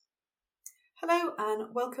Hello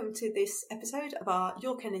and welcome to this episode of our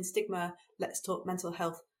York End in Stigma Let's Talk Mental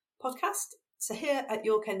Health podcast. So here at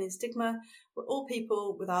York End in Stigma, we're all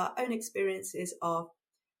people with our own experiences of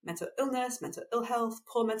mental illness, mental ill health,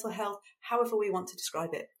 poor mental health, however we want to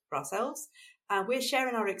describe it for ourselves. And we're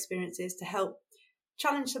sharing our experiences to help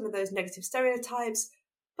challenge some of those negative stereotypes,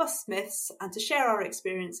 bust myths, and to share our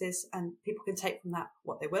experiences, and people can take from that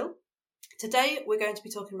what they will. Today, we're going to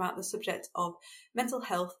be talking about the subject of mental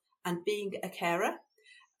health and being a carer.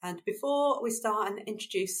 And before we start and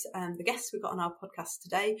introduce the guests we've got on our podcast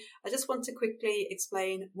today, I just want to quickly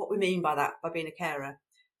explain what we mean by that, by being a carer.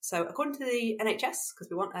 So according to the NHS, because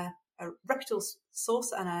we want a reputable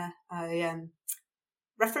source and a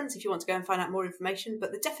reference if you want to go and find out more information,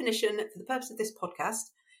 but the definition for the purpose of this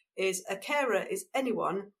podcast is a carer is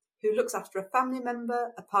anyone who looks after a family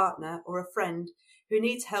member, a partner or a friend who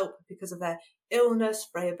needs help because of their illness,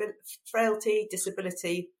 frailty,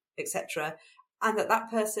 disability, etc., and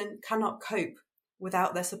that person cannot cope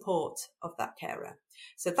without their support of that carer.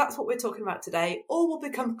 So that's what we're talking about today. All will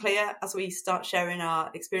become clear as we start sharing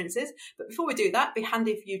our experiences. But before we do that, it'd be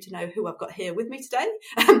handy for you to know who I've got here with me today.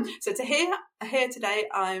 So here today,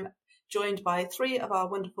 I'm joined by three of our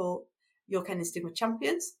wonderful York End in Stigma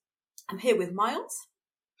champions. I'm here with Miles.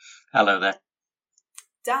 Hello there.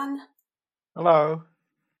 Dan. Hello.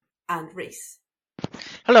 And Reese.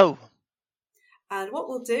 Hello. And what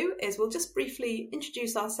we'll do is we'll just briefly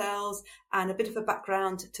introduce ourselves and a bit of a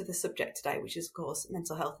background to the subject today, which is, of course,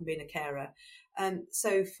 mental health and being a carer.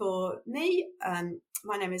 So for me,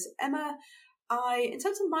 my name is Emma. In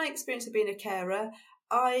terms of my experience of being a carer,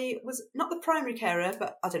 I was not the primary carer,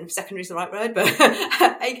 but I don't know if secondary is the right word, but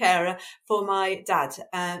a carer for my dad.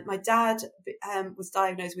 My dad was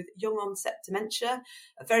diagnosed with young onset dementia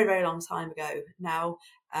a very, very long time ago now.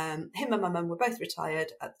 Him and my mum were both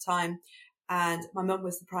retired at the time. And my mum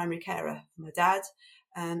was the primary carer for my dad.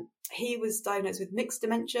 He was diagnosed with mixed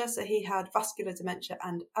dementia, so he had vascular dementia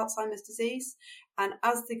and Alzheimer's disease. And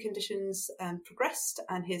as the conditions progressed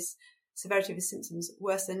and his severity of his symptoms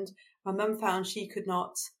worsened, my mum found she could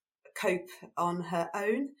not cope on her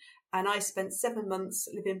own. And I spent 7 months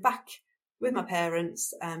living back with my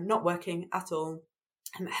parents, not working at all,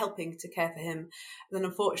 and helping to care for him. And then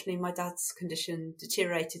unfortunately, my dad's condition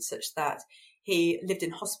deteriorated such that he lived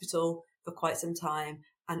in hospital for quite some time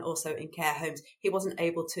and also in care homes. He wasn't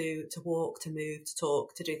able to walk, to move, to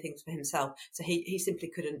talk, to do things for himself. So he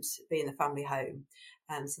simply couldn't be in the family home.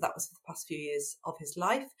 So that was for the past few years of his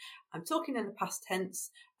life. I'm talking in the past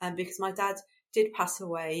tense because my dad did pass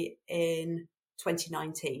away in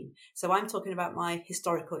 2019. So I'm talking about my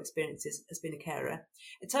historical experiences as being a carer.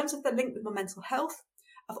 In terms of the link with my mental health,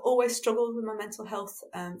 I've always struggled with my mental health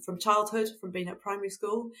from childhood, from being at primary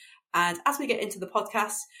school. And as we get into the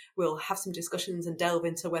podcast, we'll have some discussions and delve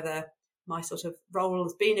into whether my sort of role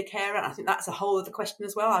as being a carer, and I think that's a whole other question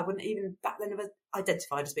as well. I wouldn't even back then have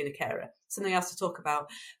identified as being a carer, something else to talk about,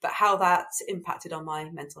 but how that's impacted on my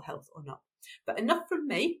mental health or not. But enough from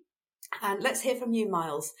me, and let's hear from you,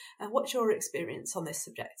 Miles. And what's your experience on this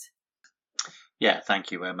subject? Yeah,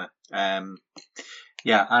 thank you, Emma.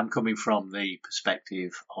 Yeah, I'm coming from the perspective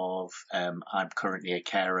of I'm currently a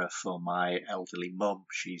carer for my elderly mum.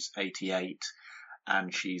 She's 88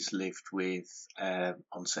 and she's lived with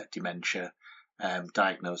onset dementia,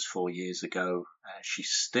 diagnosed 4 years ago. She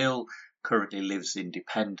still currently lives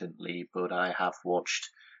independently, but I have watched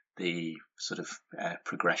the sort of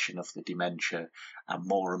progression of the dementia, and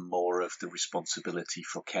more of the responsibility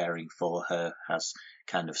for caring for her has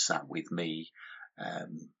kind of sat with me.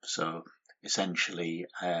 So essentially,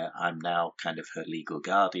 I'm now kind of her legal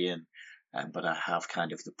guardian, but I have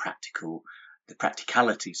kind of the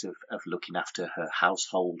practicalities of looking after her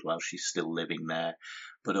household while she's still living there,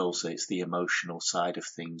 but also it's the emotional side of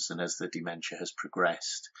things. And as the dementia has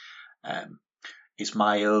progressed, it's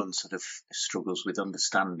my own sort of struggles with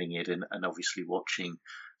understanding it, and obviously watching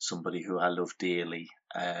somebody who I love dearly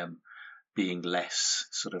being less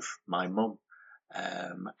sort of my mum,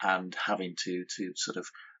 and having to sort of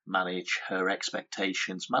manage her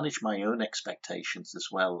expectations, manage my own expectations as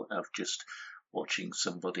well, of just watching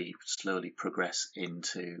somebody slowly progress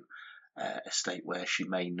into a state where she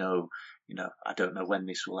may know, I don't know when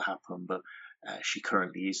this will happen, but she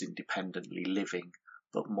currently is independently living,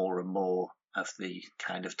 but more and more of the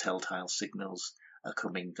kind of telltale signals are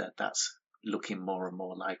coming that's looking more and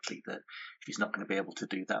more likely that she's not going to be able to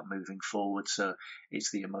do that moving forward. So it's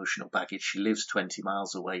the emotional baggage. She lives 20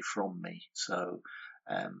 miles away from me, so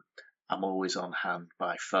I'm always on hand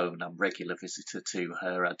by phone. I'm regular visitor to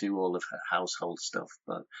her. I do all of her household stuff,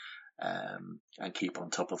 but and keep on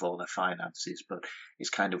top of all her finances. But it's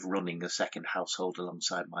kind of running a second household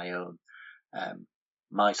alongside my own.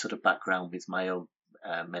 My sort of background with my own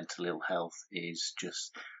mental ill health is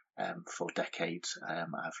just for decades.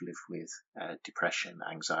 I've lived with depression,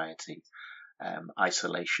 anxiety,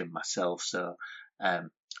 isolation myself. So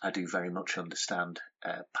I do very much understand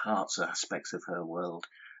parts or aspects of her world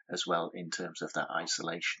as well, in terms of that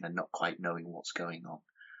isolation and not quite knowing what's going on.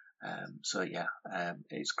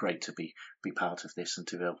 It's great to be part of this and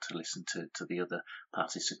to be able to listen to the other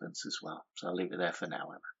participants as well. So I'll leave it there for now,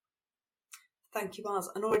 Emma. Thank you, Miles.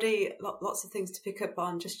 And already lots of things to pick up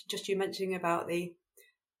on. Just you mentioning about the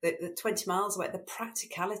 20 miles away, the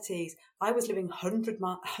practicalities. I was living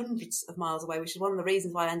hundreds of miles away, which is one of the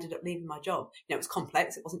reasons why I ended up leaving my job. It was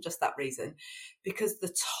complex. It wasn't just that reason, because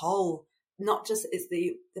the toll, not just is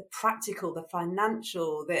the practical, the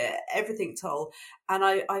financial, the everything toll. And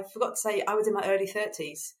I forgot to say, I was in my early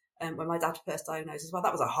 30s when my dad first diagnosed as well.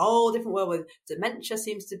 That was a whole different world where dementia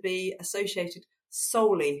seems to be associated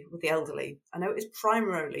solely with the elderly. I know it is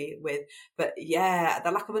primarily with, but yeah,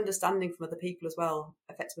 the lack of understanding from other people as well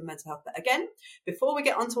affects my mental health. But again, before we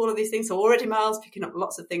get onto all of these things, so already Miles picking up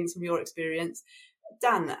lots of things from your experience.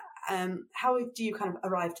 Dan, how do you kind of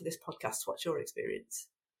arrive to this podcast? What's your experience?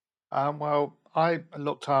 Well, I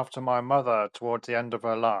looked after my mother towards the end of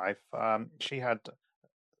her life. She had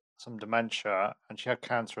some dementia and she had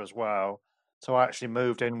cancer as well. So I actually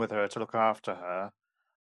moved in with her to look after her.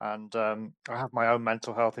 And I have my own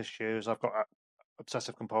mental health issues. I've got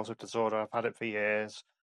obsessive compulsive disorder. I've had it for years.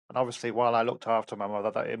 And obviously, while I looked after my mother,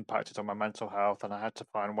 that impacted on my mental health, and I had to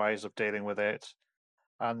find ways of dealing with it.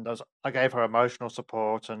 And I gave her emotional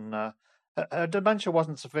support, and her dementia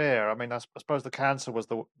wasn't severe. I mean, I suppose the cancer was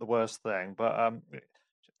the worst thing, but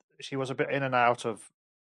she was a bit in and out of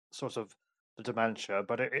sort of the dementia.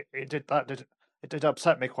 But it did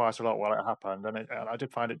upset me quite a lot while it happened, and I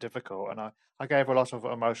did find it difficult. And I gave her a lot of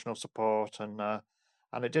emotional support, and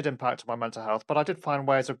it did impact my mental health. But I did find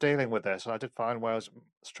ways of dealing with this, and I did find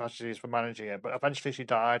strategies for managing it. But eventually she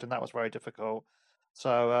died, and that was very difficult.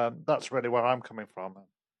 So that's really where I'm coming from.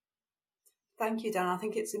 Thank you, Dan. I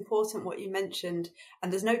think it's important what you mentioned,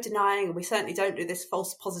 and there's no denying, and we certainly don't do this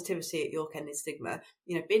false positivity at York Ending Stigma.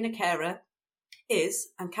 Being a carer is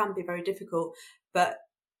and can be very difficult, but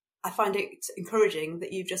I find it encouraging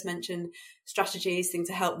that you've just mentioned strategies, things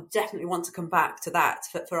to help. Definitely want to come back to that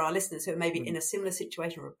for our listeners who are maybe in a similar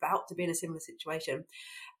situation or about to be in a similar situation.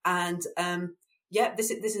 And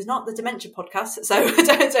this is not the dementia podcast, so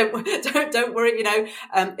don't worry.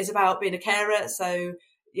 It's about being a carer. So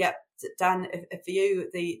yeah, Dan, for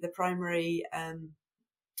you, the primary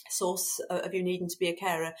source of you needing to be a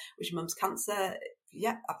carer was your mum's cancer.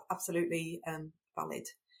 Yeah, absolutely valid.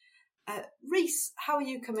 Rhys, how are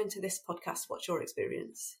you coming to this podcast? What's your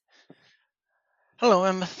experience? Hello,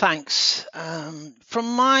 Emma. Thanks.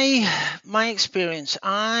 From my experience,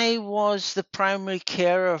 I was the primary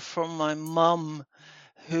carer for my mum,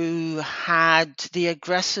 who had the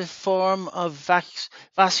aggressive form of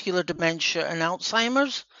vascular dementia and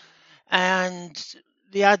Alzheimer's. And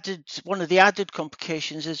one of the added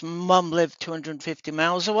complications is mum lived 250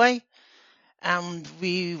 miles away. And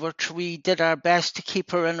we did our best to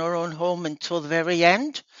keep her in her own home until the very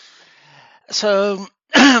end. So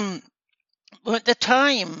at the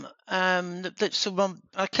time,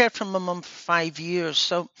 I cared for my mum for 5 years.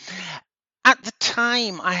 So at the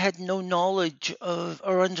time, I had no knowledge of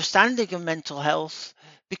or understanding of mental health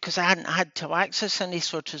because I hadn't had to access any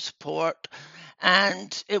sort of support.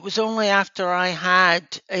 And it was only after I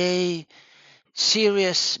had a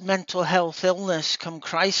serious mental health illness come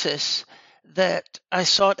crisis that I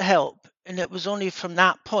sought help, and it was only from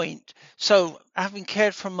that point. So having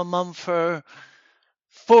cared for my mum for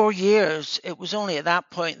 4 years, it was only at that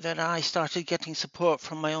point that I started getting support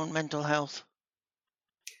from my own mental health.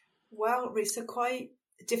 Well, Rhys, are quite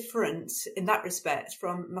different in that respect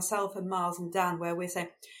from myself and Miles and Dan, where we're saying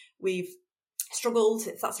we've struggled,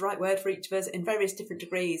 if that's the right word for each of us, in various different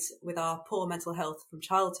degrees with our poor mental health from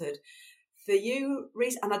childhood. For you,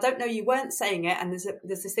 Rhys, and I don't know, you weren't saying it, and there's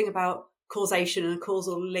this thing about causation and a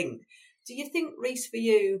causal link. Do you think, Rhys, for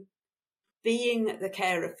you, being the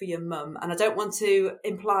carer for your mum, and I don't want to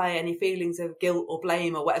imply any feelings of guilt or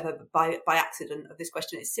blame or whatever by accident of this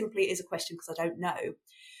question, it simply is a question because I don't know.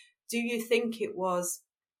 Do you think it was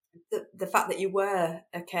the fact that you were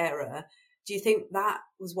a carer? Do you think that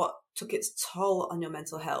was what took its toll on your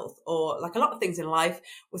mental health? Or like a lot of things in life,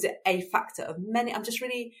 was it a factor of many? I'm just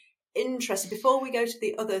really interested, before we go to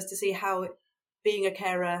the others, to see how being a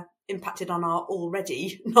carer impacted on our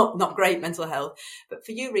already not great mental health. But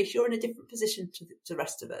for you, Rhys, you're in a different position to the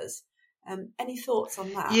rest of us. Any thoughts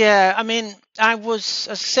on that? Yeah, I mean, I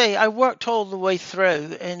worked all the way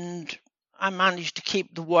through, and I managed to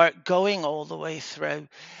keep the work going all the way through.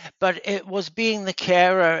 But it was being the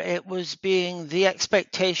carer, it was being the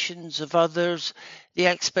expectations of others, the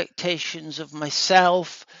expectations of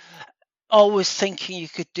myself, always thinking you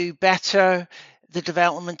could do better, the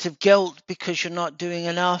development of guilt because you're not doing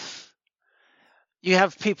enough. You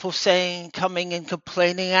have people coming and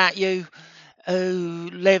complaining at you who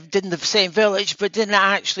lived in the same village but didn't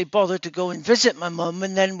actually bother to go and visit my mum,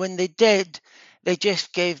 and then when they did, they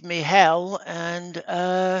just gave me hell, and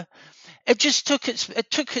it took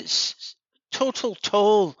its total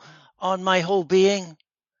toll on my whole being.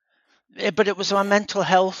 But it was my mental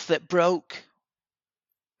health that broke.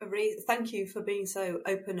 Thank you for being so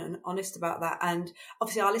open and honest about that. And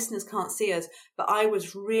obviously our listeners can't see us, but I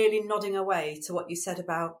was really nodding away to what you said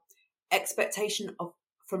about expectation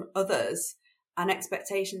from others and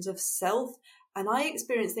expectations of self. And I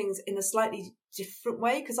experienced things in a slightly different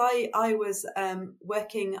way because I was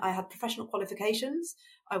working, I had professional qualifications.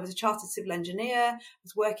 I was a chartered civil engineer,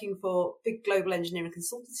 was working for a big global engineering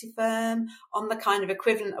consultancy firm on the kind of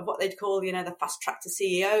equivalent of what they'd call, the fast track to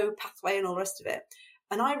CEO pathway and all the rest of it.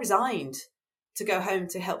 And I resigned to go home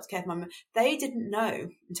to help care for my mum. They didn't know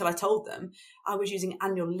until I told them I was using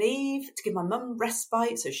annual leave to give my mum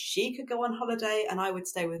respite so she could go on holiday, and I would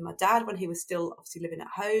stay with my dad when he was still obviously living at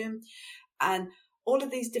home, and all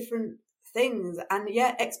of these different things, and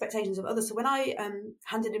expectations of others. So when I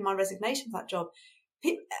handed in my resignation for that job,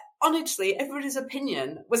 honestly, everybody's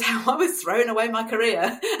opinion was how I was throwing away my career.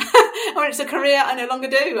 I mean, it's a career I no longer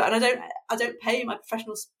do, and I don't pay my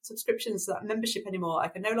professional subscriptions to that membership anymore. I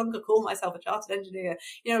can no longer call myself a chartered engineer.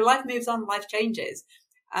 Life moves on, life changes,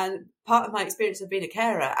 and part of my experience of being a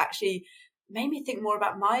carer actually made me think more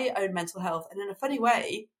about my own mental health. And in a funny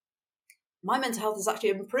way, my mental health has actually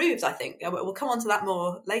improved, I think. We'll come on to that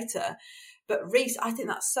more later. But Rhys, I think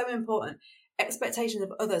that's so important. Expectations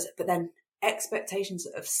of others, but then expectations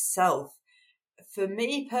of self. For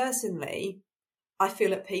me personally, I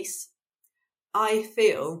feel at peace. I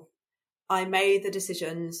feel I made the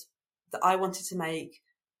decisions that I wanted to make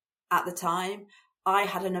at the time. I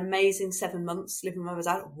had an amazing 7 months living with my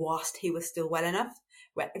dad whilst he was still well enough,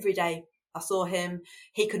 where every day I saw him.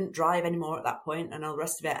 He couldn't drive anymore at that point and all the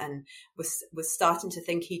rest of it, and was starting to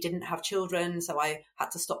think he didn't have children, so I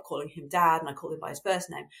had to stop calling him dad and I called him by his first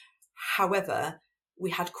name. However,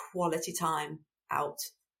 we had quality time out,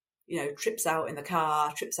 trips out in the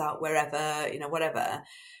car, trips out wherever, whatever.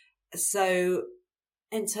 So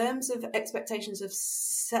in terms of expectations of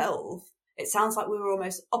self, it sounds like we were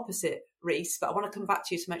almost opposite, Rhys, but I want to come back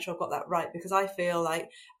to you to make sure I've got that right, because I feel like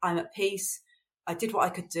I'm at peace. I did what I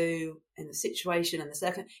could do in the situation and the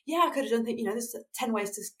second. Yeah, I could have done things, there's 10 ways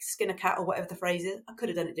to skin a cat or whatever the phrase is. I could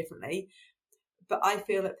have done it differently, but I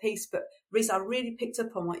feel at peace. But Rhys, I really picked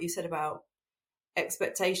up on what you said about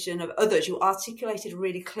expectation of others. You articulated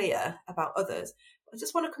really clear about others. I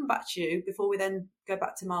just want to come back to you before we then go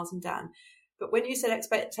back to Miles and Dan. But when you said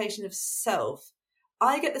expectation of self,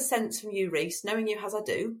 I get the sense from you, Rhys, knowing you as I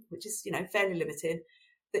do, which is, fairly limited,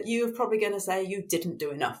 that you're probably going to say you didn't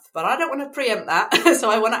do enough. But I don't want to preempt that. So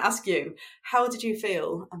I want to ask you, how did you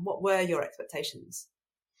feel and what were your expectations?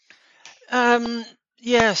 Yes,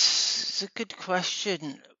 it's a good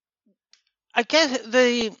question. I guess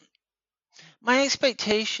my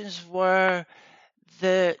expectations were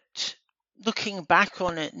that, looking back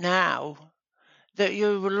on it now, that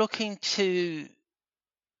you were looking to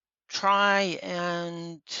try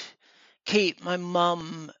and keep my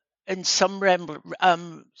mum in some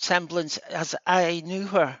semblance as I knew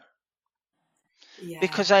her. Yeah,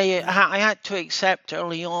 because I had to accept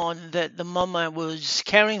early on that the mum I was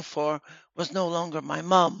caring for was no longer my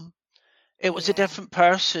mum. It was a different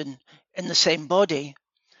person in the same body.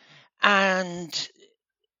 And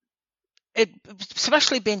it,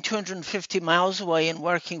 especially being 250 miles away and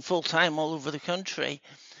working full time all over the country,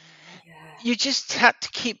 you just had to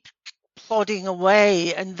keep plodding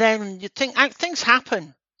away. And then you think things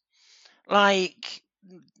happen. Like,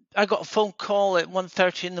 I got a phone call at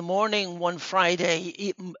 1:30 in the morning one Friday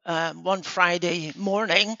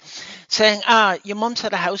morning saying, your mum's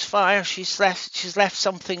had a house fire. She's left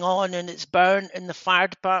something on and it's burnt and the fire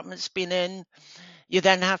department's been in. You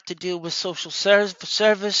then have to deal with social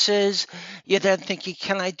services. You're then thinking,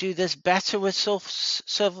 can I do this better with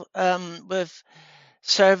with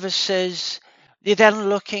services? You're then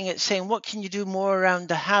looking at saying, what can you do more around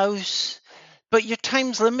the house? But your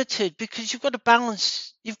time's limited because you've got to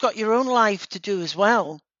balance. You've got your own life to do as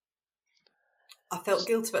well. I felt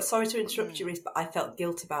guilt about. Sorry to interrupt you, Rhys, but I felt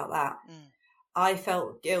guilt about that. I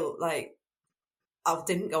felt guilt, like I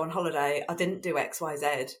didn't go on holiday. I didn't do X, Y,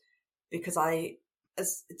 Z because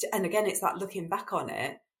and again, it's that looking back on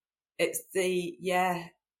it. it's you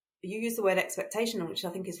use the word expectation, which I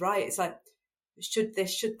think is right. It's like, should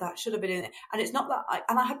this, should that, should have been in it. And it's not that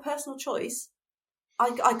I had personal choice.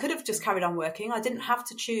 I could have just carried on working. I didn't have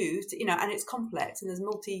to choose, and it's complex and there's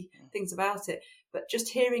multi things about it. But just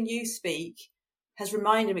hearing you speak has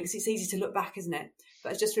reminded me, because it's easy to look back, isn't it?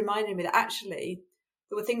 But it's just reminded me that actually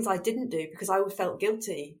there were things I didn't do because I felt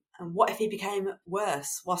guilty. And what if he became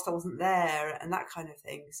worse whilst I wasn't there, and that kind of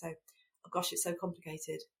thing. So, oh gosh, it's so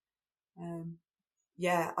complicated.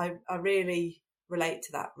 I really relate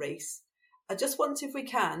to that, Reese. I just wonder if we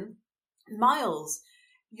can, Miles,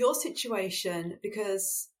 your situation,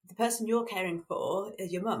 because the person you're caring for,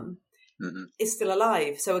 your mum, is still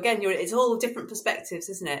alive. So again, it's all different perspectives,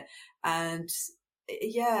 isn't it? And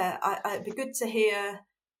it'd be good to hear,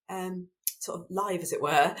 sort of live, as it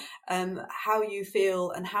were, how you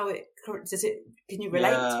feel and how can you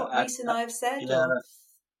relate to what Reese and I have said? Yeah.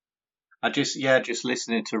 Just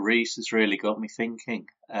listening to Reese has really got me thinking.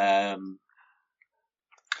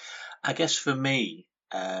 I guess for me,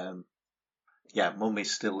 Mum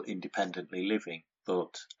is still independently living,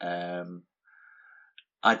 but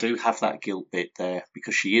I do have that guilt bit there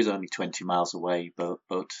because she is only 20 miles away. But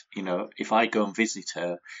if I go and visit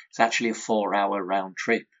her, it's actually a 4-hour round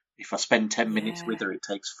trip. If I spend 10 minutes with her, it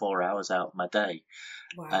takes 4 hours out of my day.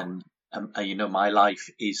 Wow. And my life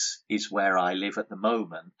is where I live at the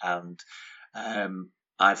moment, and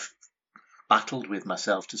I've battled with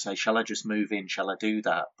myself to say, shall I just move in? Shall I do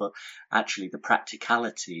that? But actually the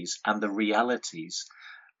practicalities and the realities,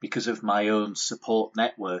 because of my own support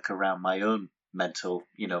network around my own mental,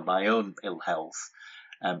 my own ill health,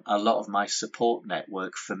 a lot of my support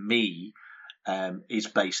network for me is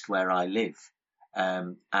based where I live.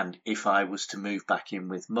 And if I was to move back in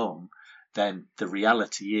with Mum, then the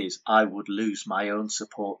reality is I would lose my own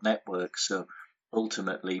support network. So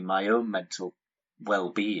ultimately my own mental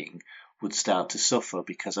well-being would start to suffer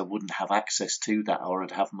because I wouldn't have access to that, or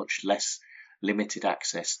I'd have much less limited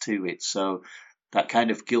access to it. So that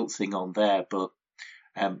kind of guilt thing on there. But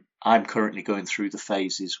I'm currently going through the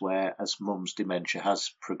phases where, as Mum's dementia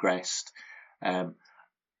has progressed,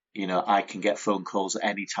 I can get phone calls at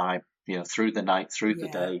any time, through the night, through the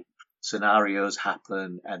day. Scenarios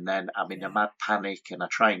happen, and then I'm in a mad panic, and I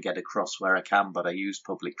try and get across where I can, but I use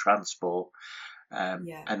public transport.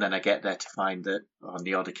 And then I get there to find that on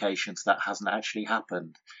the odd occasions that hasn't actually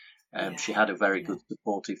happened. She had a very good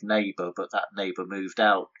supportive neighbour, but that neighbour moved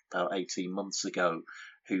out about 18 months ago,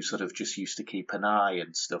 who sort of just used to keep an eye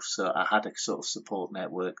and stuff. So I had a sort of support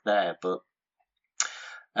network there, but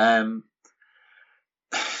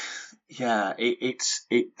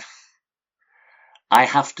I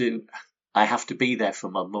have to be there for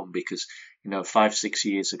my mum because 5-6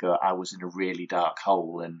 years ago I was in a really dark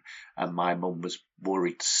hole, and my mum was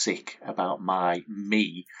worried sick about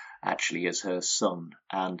me actually as her son,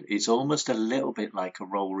 and it's almost a little bit like a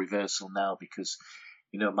role reversal now because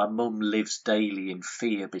my mum lives daily in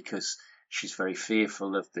fear because she's very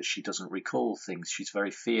fearful of that she doesn't recall things. She's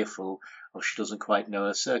very fearful, or she doesn't quite know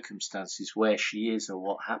her circumstances, where she is or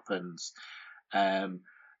what happens.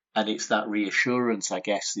 And it's that reassurance, I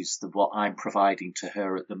guess, is what I'm providing to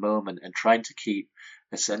her at the moment, and trying to keep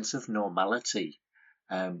a sense of normality.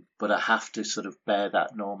 But I have to sort of bear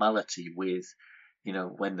that normality with,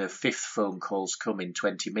 when the 5th phone calls come in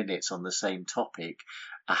 20 minutes on the same topic,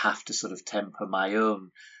 I have to sort of temper my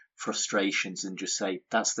own frustrations and just say,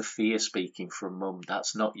 that's the fear speaking from Mum.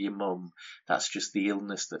 That's not your mum. That's just the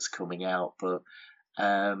illness that's coming out. But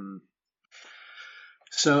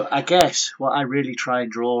so I guess what I really try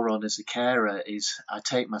and draw on as a carer is I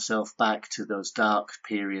take myself back to those dark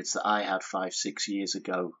periods that I had 5-6 years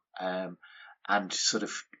ago, and sort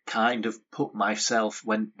of kind of put myself,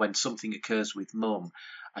 when something occurs with Mum,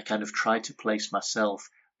 I kind of try to place myself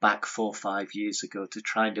back 4-5 years ago to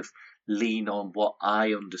try to lean on what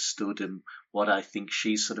I understood and what I think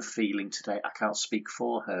she's sort of feeling today. I can't speak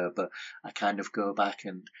for her, but I kind of go back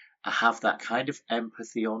and I have that kind of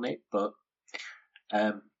empathy on it, but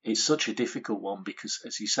it's such a difficult one because,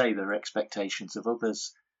 as you say, there are expectations of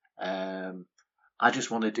others. I just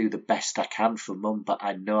want to do the best I can for Mum, but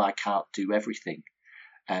I know I can't do everything.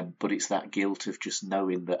 But it's that guilt of just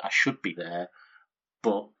knowing that I should be there,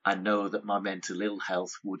 but I know that my mental ill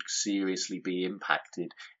health would seriously be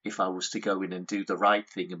impacted if I was to go in and do the right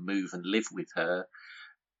thing and move and live with her.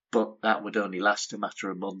 But that would only last a matter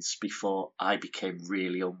of months before I became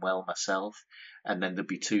really unwell myself. And then there'd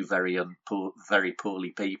be two very poorly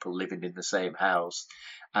people living in the same house.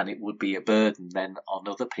 And it would be a burden then on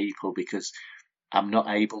other people because I'm not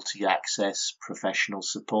able to access professional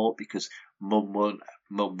support because Mum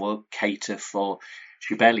won't cater for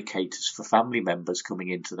she barely caters for family members coming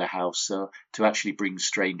into the house. So to actually bring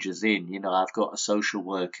strangers in, I've got a social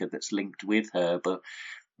worker that's linked with her, but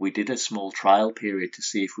we did a small trial period to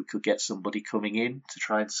see if we could get somebody coming in to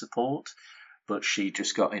try and support. But she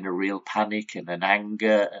just got in a real panic and an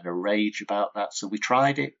anger and a rage about that. So we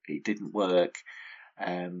tried it. It didn't work.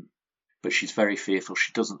 But she's very fearful.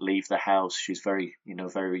 She doesn't leave the house. She's very,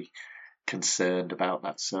 very concerned about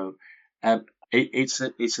that. So it's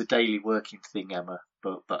a daily working thing, Emma.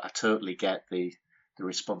 But I totally get the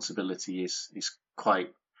responsibility is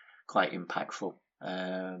quite impactful.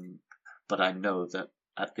 But I know that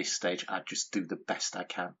at this stage I just do the best I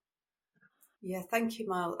can. Yeah, thank you,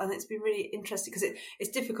 Miles. And it's been really interesting because it's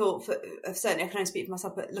difficult for certainly I can only speak for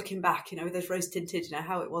myself, but looking back, with those rose tinted,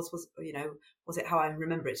 how it was it how I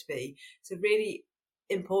remember it to be? So really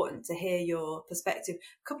important to hear your perspective.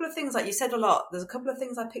 A couple of things, like you said a lot. There's a couple of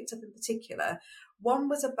things I picked up in particular. One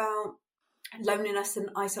was about loneliness and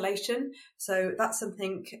isolation. So that's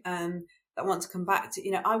something that I want to come back to.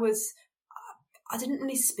 I didn't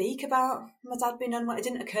really speak about my dad being unwell. It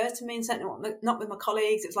didn't occur to me, and certainly not with my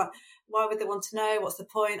colleagues. It was like, why would they want to know? What's the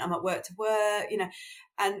point? I'm at work to work,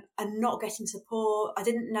 and not getting support. I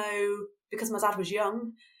didn't know, because my dad was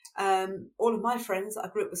young. All of my friends that I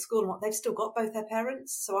grew up with school, they've still got both their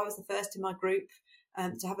parents. So I was the first in my group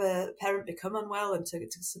to have a parent become unwell and to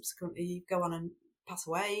subsequently go on and pass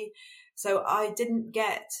away. So I didn't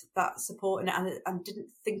get that support and didn't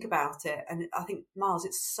think about it. And I think, Miles,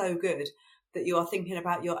 it's so good that you are thinking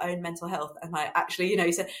about your own mental health. And like, actually,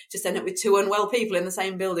 you said just end up with two unwell people in the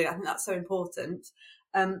same building. I think that's so important.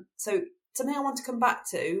 So something I want to come back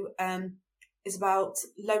to is about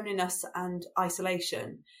loneliness and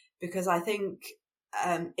isolation, because I think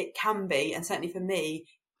it can be, and certainly for me,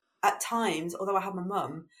 at times, although I have my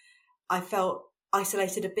mum, I felt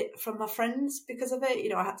isolated a bit from my friends because of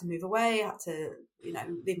it. I had to move away, I had to,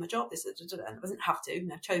 leave my job, and I wasn't have to,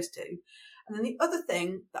 chose to. And then the other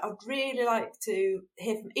thing that I'd really like to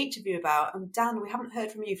hear from each of you about, and Dan, we haven't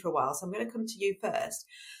heard from you for a while, so I'm going to come to you first,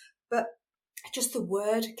 but just the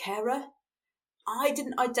word carer. I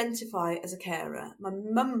didn't identify as a carer. My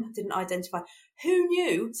mum didn't identify. Who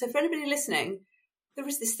knew? So for anybody listening, there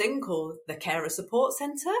is this thing called the Carer Support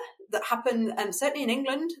Centre that happened, certainly in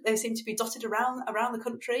England. They seem to be dotted around the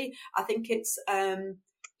country. I think it's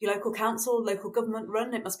your local council, local government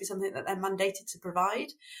run. It must be something that they're mandated to provide.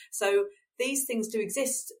 So these things do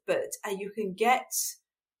exist, but you can get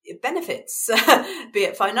benefits, be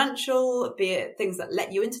it financial, be it things that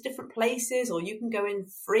let you into different places, or you can go in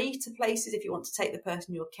free to places if you want to take the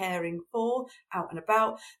person you're caring for out and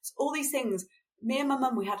about. So all these things, me and my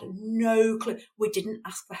mum, we had no clue. We didn't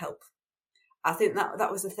ask for help. I think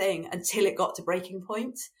that was the thing until it got to breaking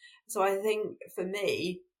point. So I think for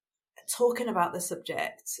me, talking about the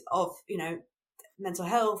subject of, mental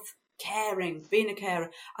health, caring, being a carer,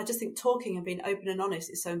 I just think talking and being open and honest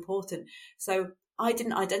is so important. So I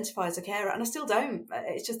didn't identify as a carer, and I still don't.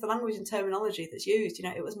 It's just the language and terminology that's used.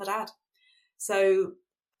 It was my dad. So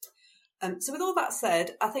with all that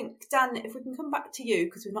said, I think, Dan, if we can come back to you,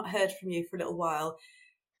 because we've not heard from you for a little while,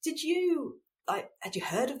 had you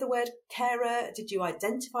heard of the word carer? Did you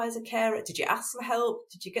identify as a carer? Did you ask for help?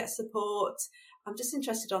 Did you get support? I'm just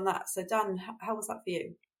interested on that. So Dan, how was that for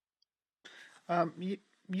you?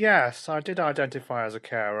 Yes, I did identify as a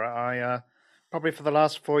carer. I probably for the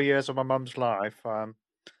last 4 years of my mum's life,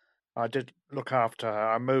 I did look after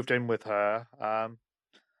her. I moved in with her.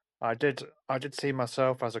 I did see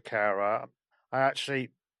myself as a carer. I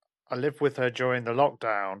lived with her during the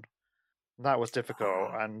lockdown. That was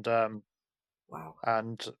difficult, and wow.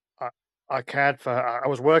 And I cared for her. I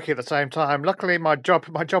was working at the same time. Luckily, my job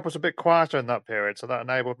was a bit quieter in that period, so that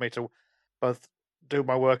enabled me to both do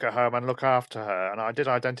my work at home and look after her. And I did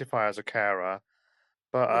identify as a carer,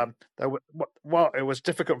 but it was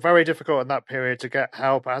difficult, very difficult in that period to get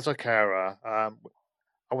help as a carer.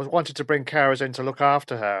 I was wanted to bring carers in to look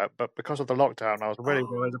after her, but because of the lockdown, I was really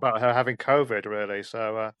worried about her having COVID. Really,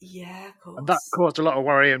 so yeah, of course. And that caused a lot of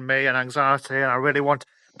worry in me and anxiety. And I really want.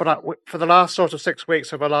 But for the last sort of 6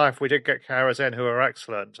 weeks of her life, we did get carers in who were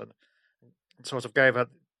excellent, and sort of gave her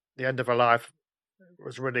the end of her life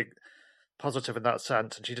was really positive in that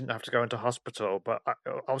sense, and she didn't have to go into hospital. But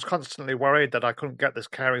I was constantly worried that I couldn't get this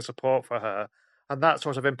caring support for her, and that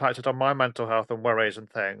sort of impacted on my mental health and worries and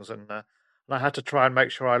things. And I had to try and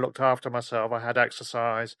make sure I looked after myself. I had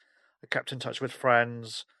exercise. I kept in touch with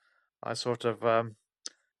friends. I sort of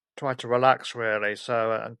tried to relax, really,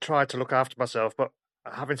 and tried to look after myself. But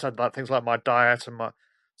having said that, things like my diet and my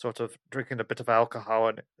sort of drinking a bit of alcohol,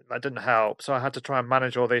 and that didn't help. So I had to try and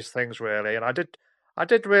manage all these things, really. And I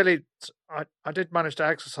I did manage to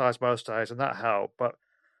exercise most days, and that helped. But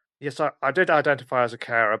yes, I did identify as a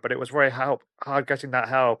carer, but it was very hard getting that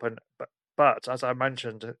help. But as I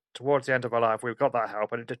mentioned, towards the end of her life, we got that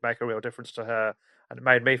help, and it did make a real difference to her, and it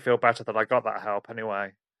made me feel better that I got that help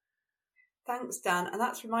anyway. Thanks, Dan. And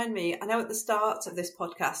that's reminded me, I know at the start of this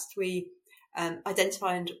podcast, we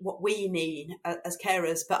identified what we mean as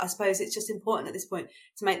carers, but I suppose it's just important at this point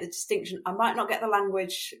to make the distinction. I might not get the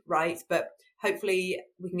language right, but hopefully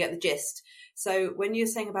we can get the gist. So when you're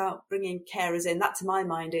saying about bringing carers in, that to my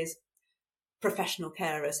mind is professional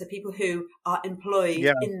carers. So people who are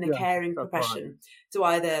employed in the caring profession to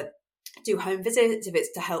either do home visits, if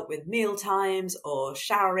it's to help with meal times or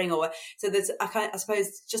showering, or so there's, I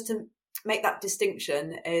suppose, just to make that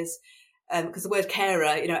distinction is because the word carer,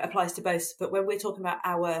 applies to both. But when we're talking about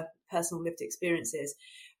our personal lived experiences,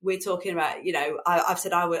 we're talking about, I've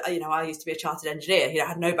said I used to be a chartered engineer. I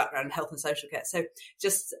had no background in health and social care. So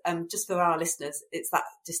just for our listeners, it's that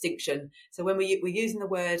distinction. So when we're using the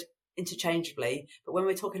word interchangeably, but when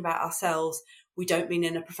we're talking about ourselves, we don't mean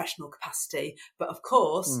in a professional capacity. But of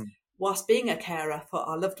course, whilst being a carer for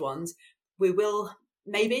our loved ones, we will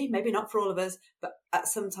maybe not for all of us, but at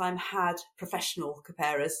some time had professional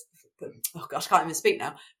carers. Oh gosh, I can't even speak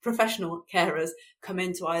now. Professional carers come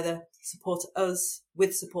in to either support us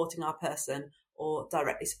with supporting our person or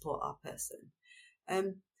directly support our person.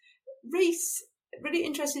 Rhys, really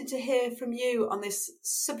interested to hear from you on this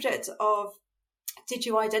subject of, did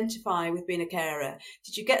you identify with being a carer?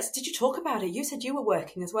 Did you talk about it? You said you were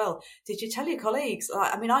working as well. Did you tell your colleagues?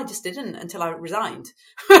 I just didn't until I resigned.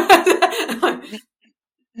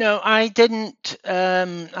 No, I didn't.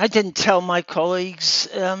 I didn't tell my colleagues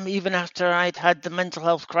even after I'd had the mental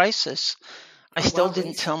health crisis. I still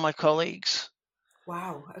didn't tell my colleagues.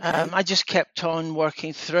 Wow. Okay. I just kept on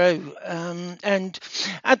working through. And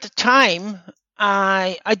at the time,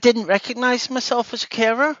 I didn't recognize myself as a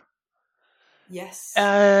carer. Yes.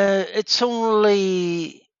 It's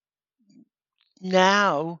only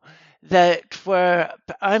now that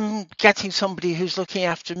I'm getting somebody who's looking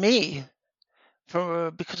after me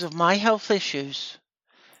because of my health issues,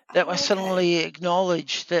 that I suddenly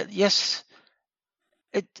acknowledge that, yes,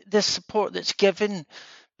 the support that's given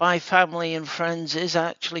by family and friends is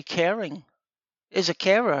actually caring, is a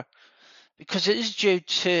carer, because it is due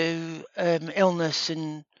to illness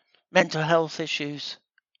and mental health issues.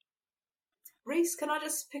 Rhys, can I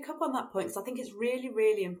just pick up on that point? Because I think it's really,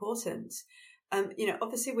 really important.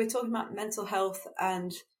 Obviously we're talking about mental health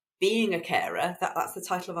and being a carer, that's the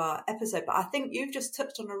title of our episode. But I think you've just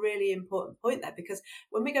touched on a really important point there, because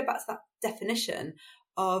when we go back to that definition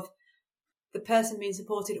of the person being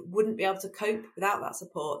supported wouldn't be able to cope without that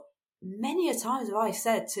support, many a times have I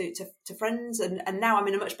said to friends, and now I'm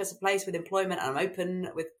in a much better place with employment and I'm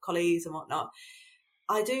open with colleagues and whatnot,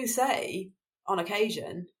 I do say on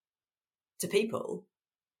occasion to people,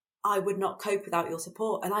 I would not cope without your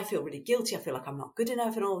support, and I feel really guilty. I feel like I'm not good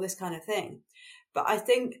enough and all this kind of thing. But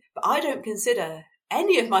I don't consider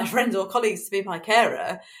any of my friends or colleagues to be my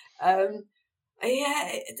carer. That's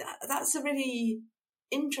a really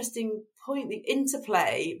interesting point, the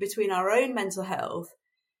interplay between our own mental health,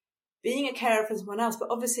 being a carer for someone else, but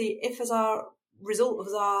obviously if as our result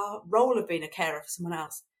of our role of being a carer for someone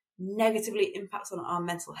else negatively impacts on our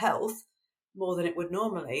mental health more than it would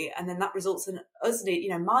normally, and then that results in us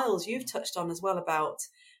Miles, you've touched on as well about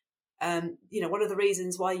one of the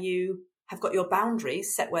reasons why you have got your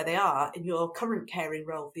boundaries set where they are in your current caring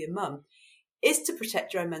role for your mum is to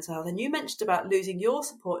protect your own mental health. And you mentioned about losing your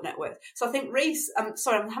support network. So I think, Rhys,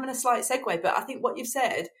 I'm having a slight segue, but I think what you've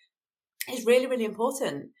said is really, really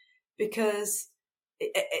important, because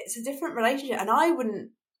it's a different relationship. And I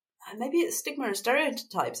wouldn't, maybe it's stigma and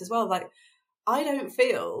stereotypes as well. Like, I don't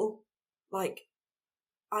feel like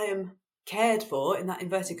I am cared for in that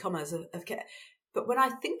inverted commas of care. But when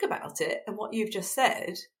I think about it and what you've just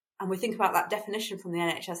said, and we think about that definition from the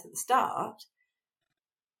NHS at the start,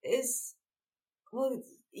 is, well,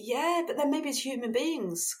 yeah, but then maybe as human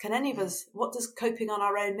beings, can any of us, what does coping on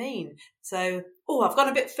our own mean? So, I've gone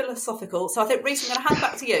a bit philosophical. So I think, Rhys, I'm going to hand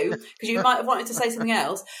back to you, because you might have wanted to say something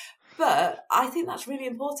else. But I think that's really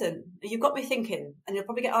important. You've got me thinking, and you'll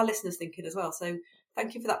probably get our listeners thinking as well. So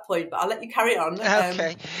thank you for that point, but I'll let you carry on.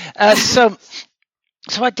 Okay. So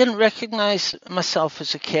I didn't recognise myself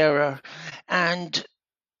as a carer, and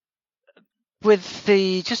with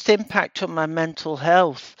the impact on my mental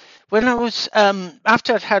health, when I was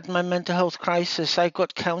after I'd had my mental health crisis, I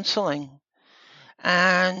got counselling,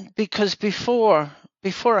 and because before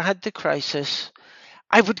I had the crisis,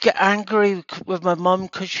 I would get angry with my mum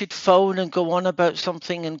because she'd phone and go on about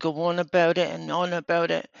something and go on about it and on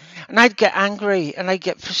about it. And I'd get angry and I'd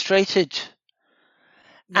get frustrated.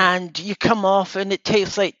 Yeah. And you come off and it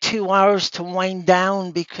takes like 2 hours to wind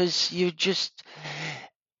down because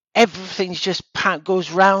everything's just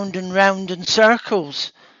goes round and round in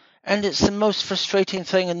circles. And it's the most frustrating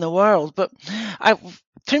thing in the world. But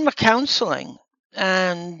through my counselling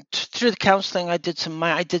and through the counselling, I did some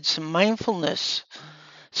mindfulness.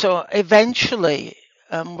 So eventually,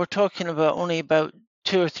 we're talking about only about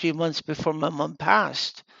 2 or 3 months before my mum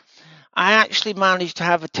passed, I actually managed to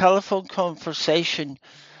have a telephone conversation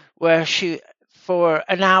where for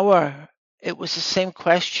an hour, it was the same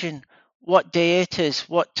question: what day it is,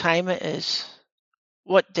 what time it is,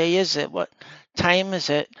 what day is it, what time is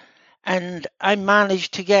it? And I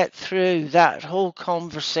managed to get through that whole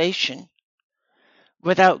conversation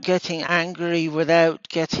without getting angry, without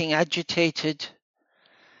getting agitated,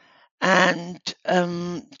 and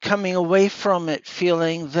coming away from it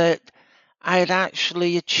feeling that I had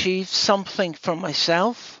actually achieved something for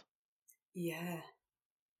myself. Yeah.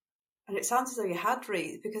 And it sounds as though you had,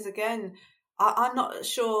 Reece, because again, I'm not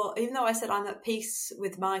sure, even though I said I'm at peace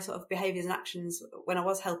with my sort of behaviours and actions when I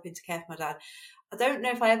was helping to care for my dad, I don't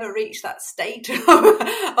know if I ever reached that state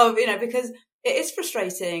of because it is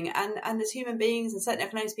frustrating, and as human beings, and certainly I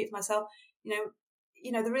can only speak for myself,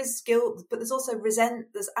 there is guilt, but there's also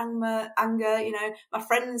there's anger, my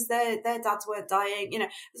friends, their dads weren't dying,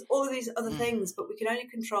 there's all of these other things, but we can only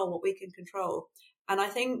control what we can control. And I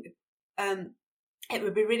think it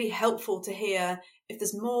would be really helpful to hear if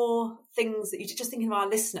there's more things that you're just thinking of our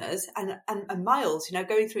listeners and Miles,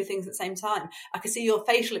 going through things at the same time. I can see your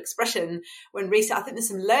facial expression when Reece, I think there's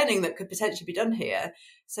some learning that could potentially be done here.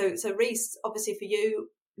 So Reece, obviously for you,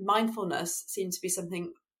 mindfulness seemed to be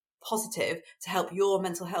something positive to help your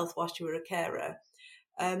mental health whilst you were a carer.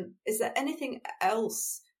 Is there anything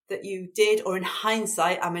else that you did, or in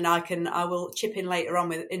hindsight, I mean, I will chip in later on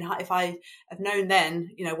with, if I have known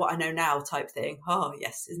then, what I know now type thing. Oh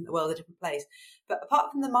yes, isn't the world a different place? But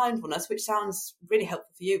apart from the mindfulness, which sounds really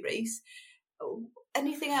helpful for you, Reece,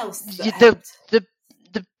 anything else that helped?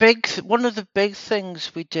 One of the big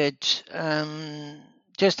things we did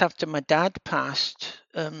just after my dad passed,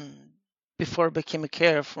 before I became a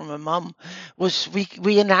carer for my mum, was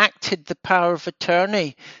we enacted the power of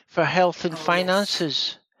attorney for health and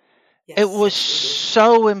finances. Yes. It was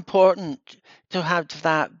so important to have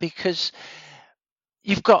that, because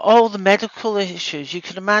you've got all the medical issues. You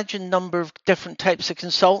can imagine number of different types of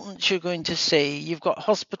consultants you're going to see. You've got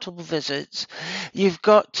hospital visits. You've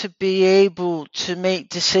got to be able to make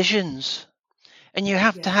decisions, and you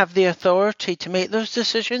have to have the authority to make those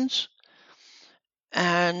decisions.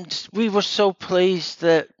 And we were so pleased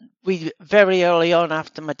that we, very early on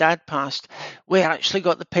after my dad passed, we actually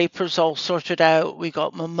got the papers all sorted out. We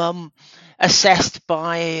got my mum assessed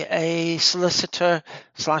by a solicitor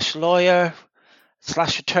 / lawyer /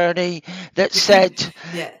 attorney that said,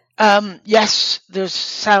 yes, there's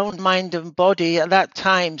sound mind and body at that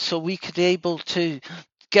time, so we could be able to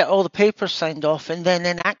get all the papers signed off and then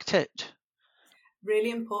enact it.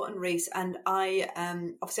 Really important, Reece. And I,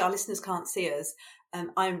 obviously our listeners can't see us.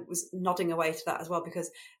 I was nodding away to that as well, because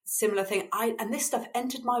similar thing. And this stuff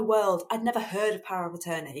entered my world. I'd never heard of power of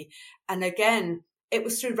attorney. And again, it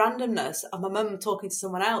was through randomness of my mum talking to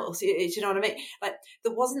someone else. Do you know what I mean? Like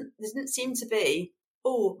there didn't seem to be,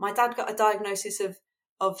 my dad got a diagnosis of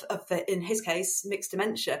in his case, mixed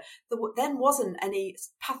dementia. There then wasn't any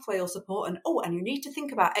pathway or support, and you need to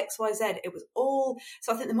think about X, Y, Z. It was all,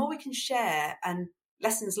 so I think the more we can share and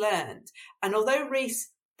lessons learned, and although Reece,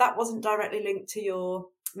 that wasn't directly linked to your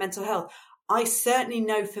mental health, I certainly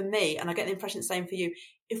know for me, and I get the impression the same for you,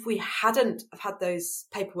 if we hadn't have had those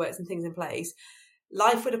paperwork and things in place,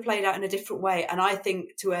 life would have played out in a different way. And I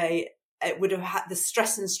think it would have had the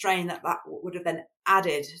stress and strain that would have then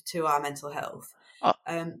added to our mental health.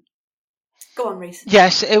 Go on, Reece.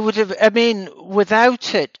 Yes, it would have. I mean,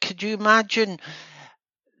 without it, could you imagine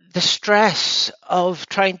the stress of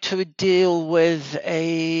trying to deal with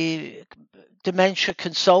a dementia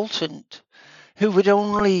consultant who would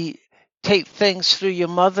only take things through your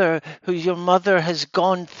mother, who your mother has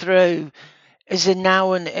gone through, is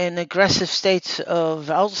now in an aggressive state of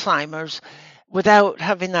Alzheimer's, without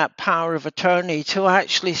having that power of attorney to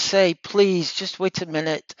actually say, please, just wait a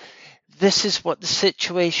minute, this is what the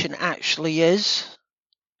situation actually is.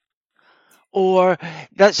 Or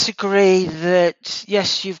let's agree that,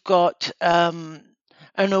 yes, you've got an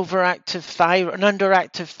underactive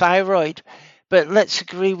thyroid, but let's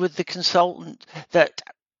agree with the consultant that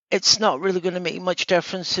it's not really going to make much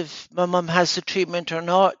difference if my mum has the treatment or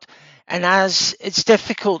not. And as it's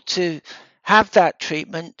difficult to have that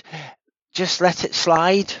treatment, just let it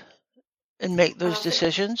slide and make those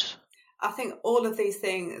decisions. I think all of these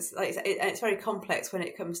things, like it's very complex when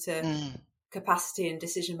it comes to capacity and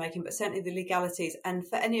decision making, but certainly the legalities. And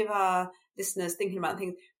for any of our listeners thinking about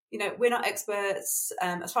things, we're not experts.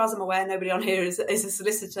 As far as I'm aware, nobody on here is a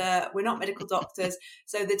solicitor. We're not medical doctors.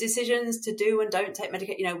 So the decisions to do and don't take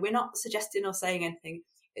medication, we're not suggesting or saying anything.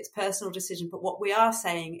 It's personal decision. But what we are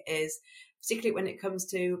saying is, particularly when it comes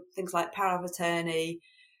to things like power of attorney,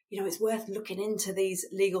 it's worth looking into these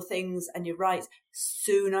legal things and your rights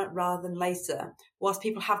sooner rather than later. Whilst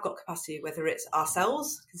people have got capacity, whether it's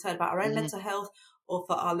ourselves, concerned about our own mental health, or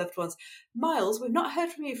for our loved ones. Miles, we've not heard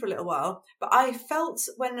from you for a little while, but I felt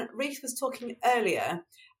when Reece was talking earlier,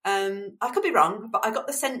 I could be wrong, but I got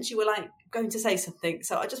the sense you were going to say something.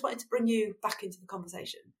 So I just wanted to bring you back into the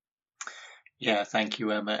conversation. Yeah, thank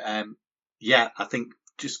you, Emma. I think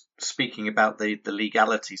just speaking about the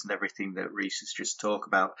legalities and everything that Reece has just talked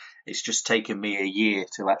about, it's just taken me a year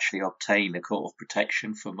to actually obtain a court of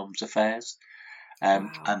protection for mum's affairs.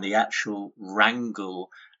 Wow. And the actual wrangle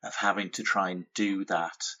of having to try and do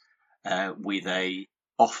that with a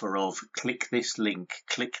offer of click this link,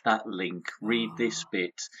 click that link, read this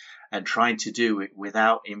bit, and trying to do it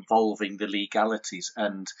without involving the legalities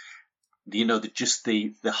and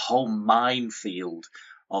the whole minefield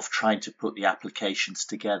of trying to put the applications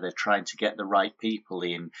together, trying to get the right people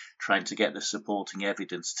in, trying to get the supporting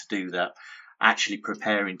evidence to do that, actually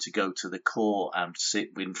preparing to go to the court and sit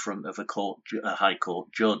in front of a high court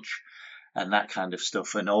judge and that kind of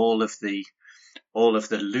stuff, and all of the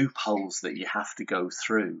loopholes that you have to go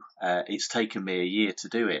through. It's taken me a year to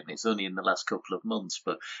do it, and it's only in the last couple of months.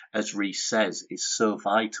 But as Reece says, it's so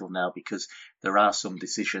vital now because there are some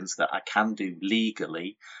decisions that I can do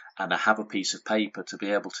legally, and I have a piece of paper to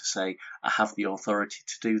be able to say I have the authority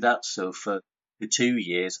to do that. So for the 2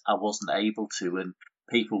 years, I wasn't able to, and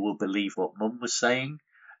people will believe what Mum was saying.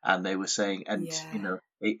 And they were saying, and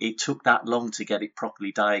it took that long to get it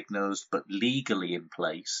properly diagnosed, but legally in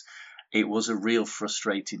place. It was a real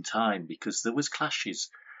frustrating time because there was clashes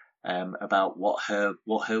about what her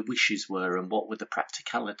wishes were and what were the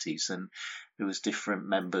practicalities, and there was different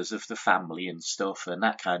members of the family and stuff and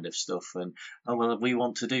that kind of stuff, and we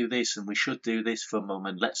want to do this and we should do this for Mum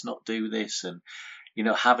and let's not do this, and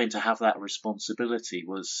having to have that responsibility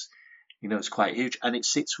was it's quite huge, and it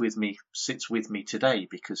sits with me today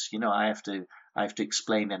because I have to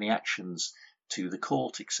explain any actions to the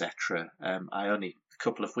court, etc. I only a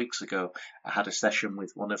couple of weeks ago I had a session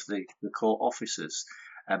with one of the court officers,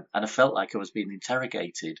 and I felt like I was being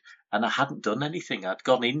interrogated, and I hadn't done anything. I'd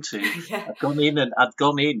gone in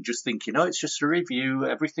just thinking, it's just a review,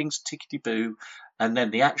 everything's tickety-boo, and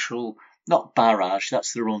then the actual, not barrage,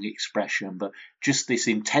 that's the wrong expression, but just this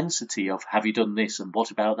intensity of, have you done this, and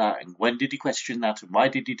what about that, and when did you question that, and why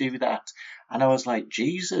did you do that? And I was like,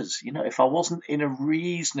 Jesus, if I wasn't in a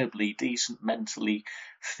reasonably decent, mentally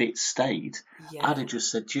fit state, I'd have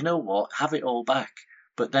just said, you know what, have it all back.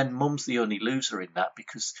 But then Mum's the only loser in that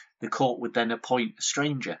because the court would then appoint a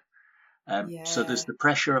stranger. So there's the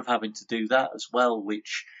pressure of having to do that as well,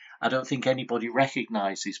 which I don't think anybody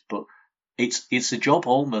recognises, but it's a job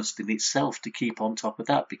almost in itself to keep on top of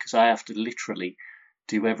that, because I have to literally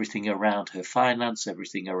do everything around her finance,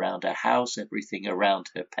 everything around her house, everything around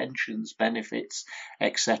her pensions, benefits,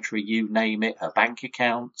 etc. You name it, her bank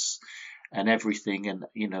accounts and everything, and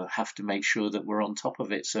have to make sure that we're on top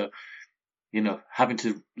of it. So having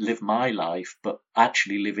to live my life, but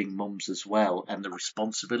actually living Mum's as well, and the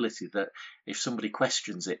responsibility that if somebody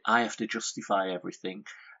questions it, I have to justify everything.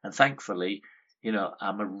 And thankfully,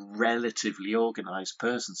 I'm a relatively organised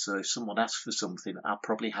person, so if someone asks for something, I'll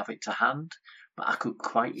probably have it to hand. But I could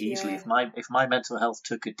quite easily, if my mental health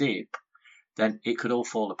took a dip, then it could all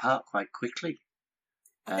fall apart quite quickly.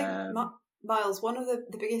 I think, Miles, one of the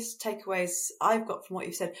biggest takeaways I've got from what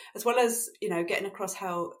you've said, as well as getting across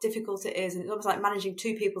how difficult it is, and it's almost like managing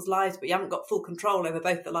two people's lives, but you haven't got full control over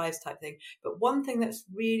both the lives type thing. But one thing that's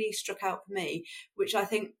really struck out for me, which I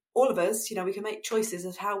think all of us, we can make choices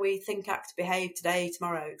of how we think, act, behave today,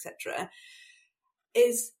 tomorrow, etc.,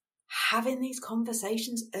 is having these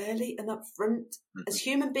conversations early and up front. Mm-hmm. As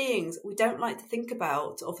human beings, we don't like to think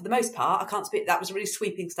about, or for the most part, I can't speak, that was a really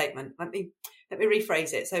sweeping statement. Let me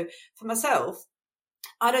rephrase it. So for myself,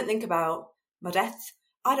 I don't think about my death.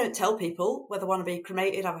 I don't tell people whether I want to be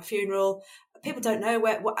cremated, have a funeral. People don't know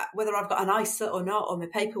whether I've got an ISA or not, or my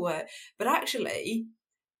paperwork. But actually,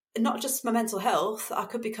 not just my mental health, I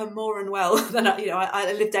could become more unwell than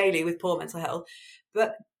I live daily with poor mental health.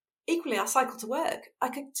 But equally, I cycle to work. I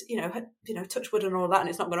could, touch wood and all that, and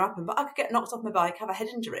it's not going to happen. But I could get knocked off my bike, have a head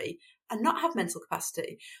injury, and not have mental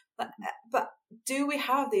capacity. But do we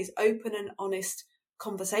have these open and honest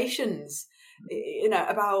conversations,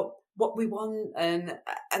 about what we want and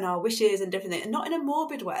our wishes and different things, and not in a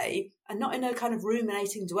morbid way, and not in a kind of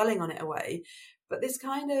ruminating, dwelling on it away, but this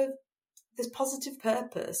kind of this positive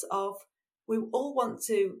purpose of we all want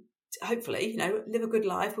to hopefully, live a good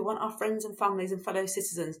life. We want our friends and families and fellow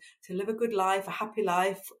citizens to live a good life, a happy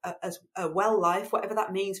life, a well life, whatever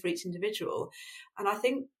that means for each individual. And I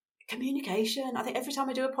think communication, I think every time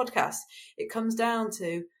I do a podcast, it comes down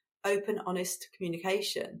to open, honest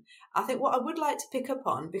communication. I think what I would like to pick up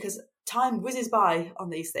on, because time whizzes by on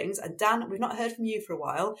these things, and Dan, we've not heard from you for a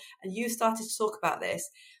while, and you started to talk about this.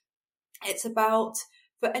 It's about,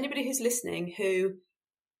 for anybody who's listening who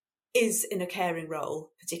is in a caring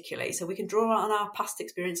role particularly, so we can draw on our past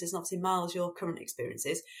experiences, and obviously Miles, your current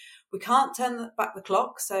experiences. We can't turn back the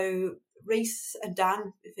clock, so Reese and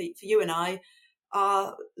Dan, for you and I,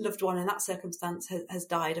 our loved one in that circumstance has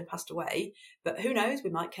died and passed away, but who knows, we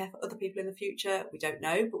might care for other people in the future, we don't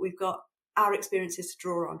know, but we've got our experiences to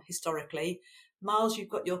draw on historically. Miles, you've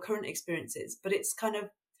got your current experiences, but it's kind of,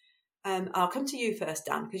 I'll come to you first,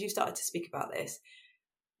 Dan, because you started to speak about this.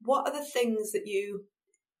 What are the things that you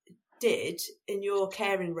did in your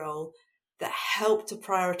caring role that helped to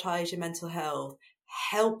prioritise your mental health,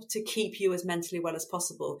 help to keep you as mentally well as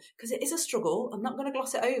possible? Because it is a struggle. I'm not going to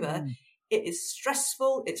gloss it over. It is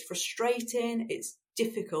stressful. It's frustrating. It's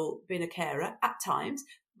difficult being a carer at times.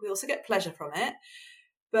 We also get pleasure from it.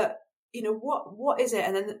 But, what is it?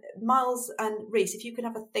 And then Miles and Reese, if you can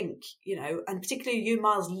have a think, and particularly you,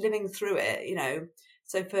 Miles, living through it,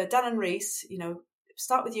 so for Dan and Reese,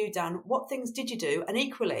 start with you, Dan. What things did you do? And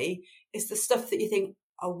equally, is the stuff that you think,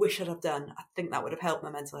 I wish I'd have done. I think that would have helped my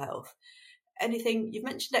mental health. Anything, you've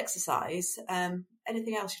mentioned exercise.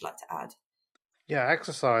 Anything else you'd like to add? Yeah,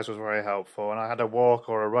 exercise was very helpful, and I had a walk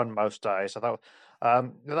or a run most days. So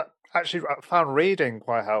that actually, I found reading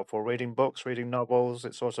quite helpful. Reading books, reading novels.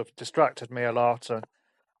 It sort of distracted me a lot. And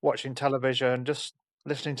watching television, just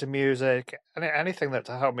listening to music, anything that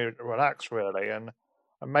to help me relax really, and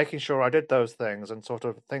making sure I did those things, and sort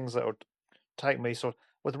of things that would take me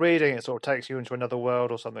with reading, it sort of takes you into another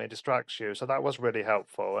world or something, it distracts you. So that was really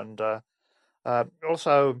helpful. And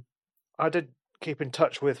also, I did keep in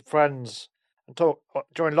touch with friends and talk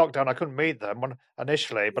during lockdown. I couldn't meet them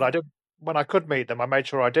initially, but I did when I could meet them. I made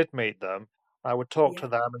sure I did meet them. I would talk to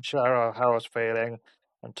them and share how I was feeling,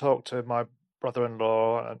 and talk to my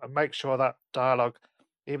brother-in-law and make sure that dialogue.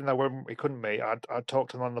 Even though when we couldn't meet, I'd talk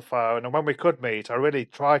to them on the phone, and when we could meet, I really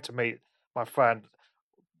tried to meet my friend.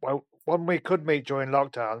 Well, when we could meet during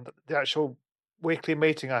lockdown, the actual weekly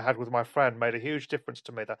meeting I had with my friend made a huge difference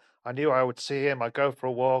to me. That I knew I would see him. I'd go for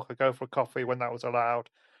a walk, I'd go for a coffee when that was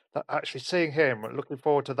allowed. That actually seeing him, looking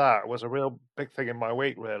forward to that, was a real big thing in my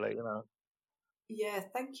week, really. Yeah,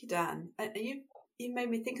 thank you, Dan. And you made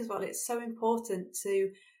me think as well. It's so important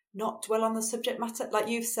to not dwell on the subject matter, like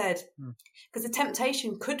you've said, because the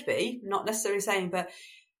temptation could be, not necessarily saying, but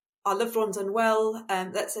our loved one's unwell.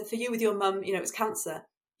 Let's say for you with your mum, it's cancer.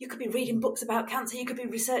 You could be reading books about cancer. You could be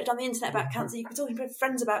researching on the internet about cancer. You could be talking to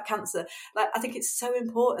friends about cancer. Like, I think it's so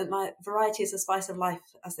important. Like, variety is the spice of life,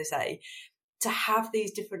 as they say, to have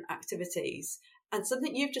these different activities. And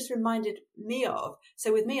something you've just reminded me of.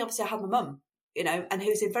 So with me, obviously, I had my mum, and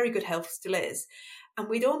who's in very good health, still is. And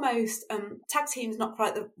we'd almost, tag team's not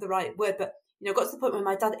quite the right word, but, got to the point where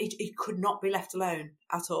my dad, he could not be left alone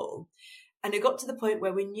at all. And it got to the point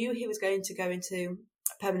where we knew he was going to go into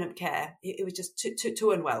permanent care. He was just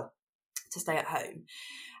too unwell to stay at home.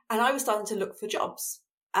 And I was starting to look for jobs.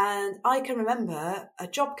 And I can remember a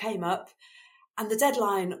job came up and the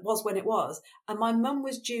deadline was when it was. And my mum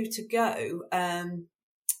was due to go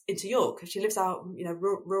into York. She lives out,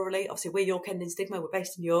 rurally. Obviously, we're York End in Stigma. We're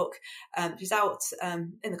based in York. She's out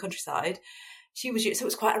in the countryside. She was, so it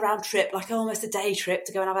was quite a round trip, like almost a day trip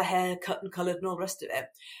to go and have her hair cut and coloured and all the rest of it.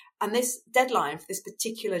 And this deadline for this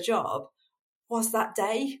particular job was that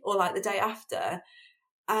day or like the day after.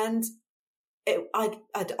 And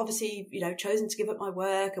I'd obviously, chosen to give up my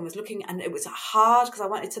work and was looking, and it was hard because I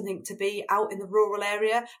wanted something to be out in the rural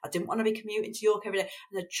area. I didn't want to be commuting to York every day.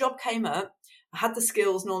 And the job came up. I had the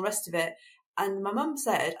skills and all the rest of it. And my mum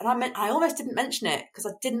said, and I almost didn't mention it because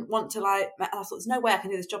I didn't want to and I thought, there's no way I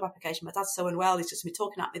can do this job application. My dad's so unwell. He's just been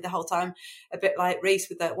talking at me the whole time, a bit like Reese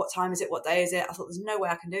with what time is it? What day is it? I thought, there's no way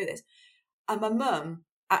I can do this. And my mum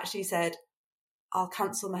actually said, I'll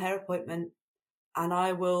cancel my hair appointment and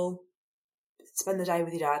I will spend the day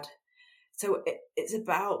with your dad. So it's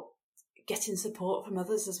about getting support from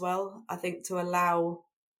others as well, I think, to allow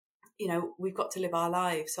we've got to live our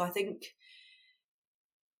lives. So I think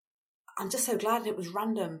I'm just so glad it was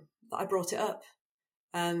random that I brought it up,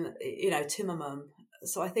 to my mum.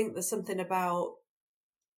 So I think there's something about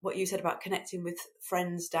what you said about connecting with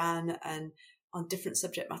friends, Dan, and on different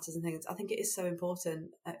subject matters and things. I think it is so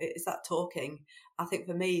important. It's that talking. I think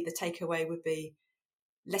for me, the takeaway would be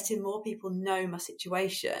letting more people know my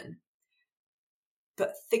situation,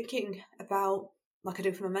 but thinking about, like I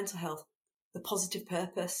do for my mental health, the positive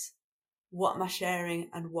purpose. What am I sharing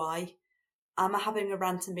and why? Am I having a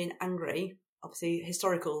rant and being angry? Obviously,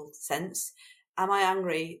 historical sense. Am I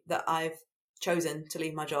angry that I've chosen to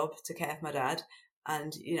leave my job to care for my dad?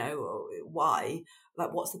 And, why?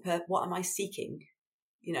 Like, what am I seeking?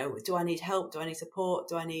 Do I need help? Do I need support?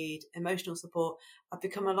 Do I need emotional support? I've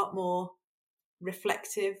become a lot more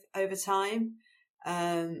reflective over time.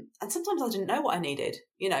 And sometimes I didn't know what I needed.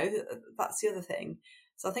 That's the other thing.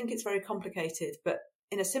 So I think it's very complicated. But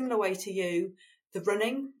in a similar way to you, the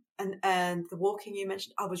running and the walking you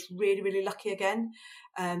mentioned, I was really, really lucky again.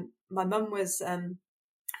 My mum was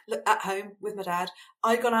at home with my dad.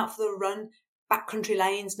 I'd gone out for the run, backcountry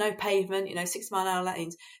lanes, no pavement, 6-mile-an-hour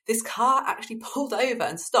lanes. This car actually pulled over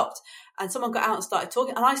and stopped, and someone got out and started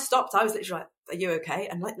talking. And I stopped. I was literally like, "Are you okay?"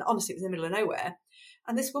 And honestly, it was in the middle of nowhere.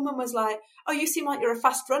 And this woman was like, "Oh, you seem like you're a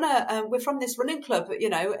fast runner. We're from this running club,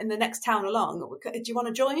 in the next town along. Do you want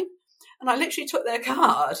to join?" And I literally took their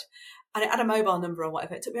card, and it had a mobile number or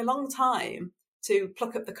whatever. It took me a long time to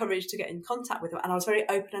pluck up the courage to get in contact with them. And I was very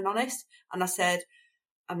open and honest. And I said,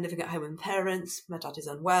 "I'm living at home with my parents. My dad is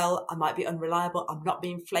unwell. I might be unreliable. I'm not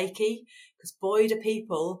being flaky." Because boy, do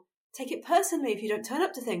people take it personally if you don't turn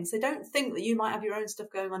up to things. They don't think that you might have your own stuff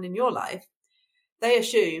going on in your life. They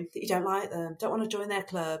assume that you don't like them, don't want to join their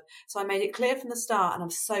club. So I made it clear from the start, and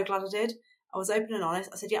I'm so glad I did. I was open and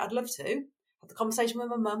honest. I said, "Yeah, I'd love to." Had the conversation with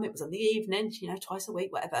my mum. It was in the evening, twice a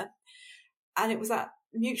week, whatever. And it was that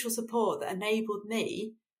mutual support that enabled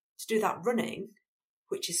me to do that running,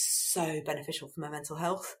 which is so beneficial for my mental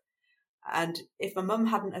health. And if my mum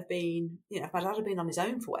hadn't have been, if my dad had been on his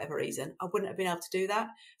own for whatever reason, I wouldn't have been able to do that.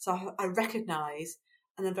 So I recognise,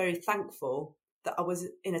 and I'm very thankful that I was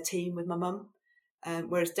in a team with my mum.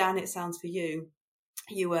 Whereas Dan, it sounds for you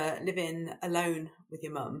were living alone with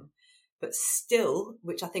your mum, but still,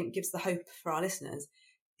 which I think gives the hope for our listeners,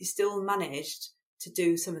 you still managed to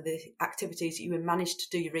do some of the activities. You managed to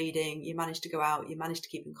do your reading, you managed to go out, you managed to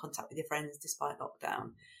keep in contact with your friends despite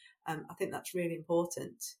lockdown. I think that's really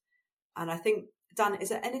important. And I think, Dan, is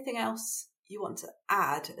there anything else you want to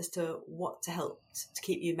add as to what to help to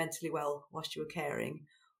keep you mentally well whilst you were caring?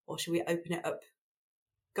 Or should we open it up?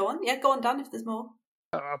 Go on, Dan, if there's more.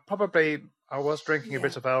 I was drinking a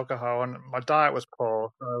bit of alcohol and my diet was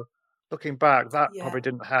poor. So looking back, that probably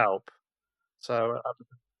didn't help. So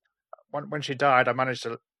when she died, I managed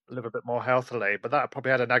to live a bit more healthily, but that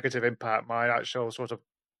probably had a negative impact, my actual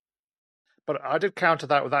but I did counter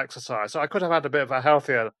that with exercise. So I could have had a bit of a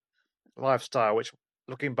healthier lifestyle, which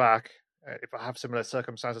looking back, if I have similar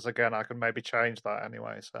circumstances again, I can maybe change that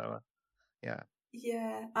anyway. So, yeah.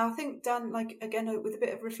 Yeah, I think, Dan, again, with a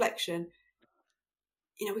bit of reflection,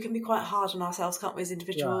 we can be quite hard on ourselves, can't we, as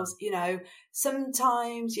individuals? Yeah.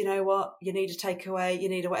 Sometimes, you need a takeaway, you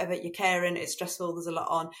need a whatever, you're caring, it's stressful, there's a lot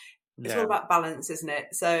on. It's all about balance, isn't it?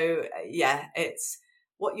 So, it's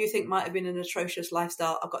what you think might have been an atrocious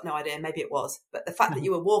lifestyle. I've got no idea. Maybe it was. But the fact that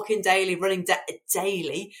you were walking daily, running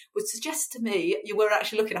daily would suggest to me you were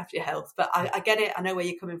actually looking after your health. But I get it. I know where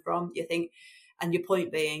you're coming from. You think, and your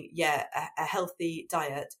point being, a healthy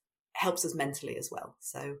diet helps us mentally as well.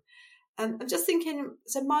 So I'm just thinking,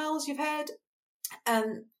 so Miles, you've heard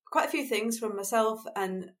quite a few things from myself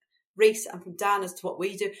and Reese and from Dan as to what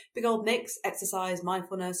we do. Big old mix: exercise,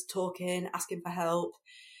 mindfulness, talking, asking for help.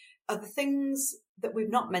 Are the things that we've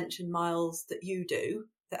not mentioned, Miles, that you do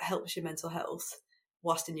that helps your mental health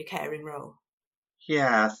whilst in your caring role?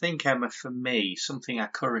 Yeah, I think, Emma, for me, something I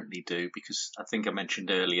currently do, because I think I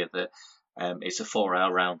mentioned earlier that it's a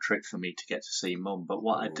 4-hour round trip for me to get to see Mum. But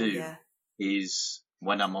what I do is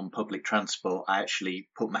when I'm on public transport, I actually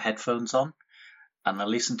put my headphones on and I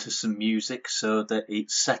listen to some music so that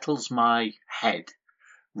it settles my head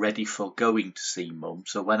ready for going to see Mum.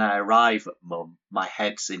 So when I arrive at Mum, my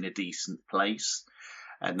head's in a decent place,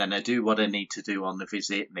 and then I do what I need to do on the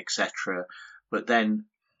visit and etc. But then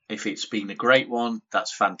if it's been a great one,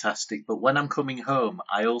 that's fantastic. But when I'm coming home,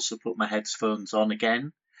 I also put my headphones on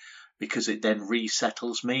again, because it then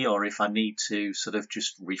resettles me. Or if I need to sort of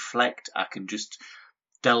just reflect, I can just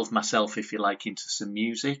delve myself, if you like, into some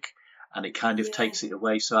music, and it kind of takes it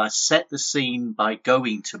away. So I set the scene by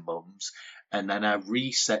going to Mum's, and then I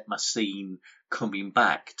reset my scene coming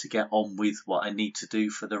back to get on with what I need to do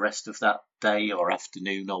for the rest of that day or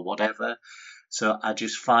afternoon or whatever. So I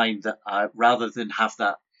just find that rather than have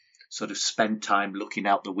that sort of spend time looking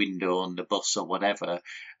out the window on the bus or whatever,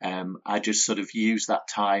 I just sort of use that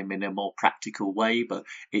time in a more practical way, but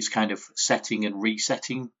it's kind of setting and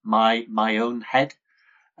resetting my own head.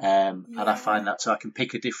 And I find that so I can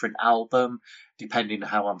pick a different album depending on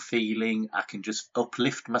how I'm feeling. I can just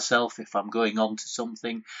uplift myself if I'm going on to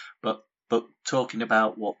something. But talking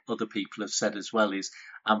about what other people have said as well is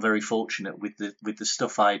I'm very fortunate with the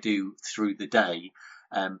stuff I do through the day.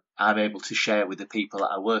 I'm able to share with the people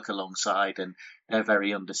that I work alongside, and they're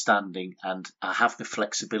very understanding, and I have the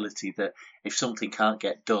flexibility that if something can't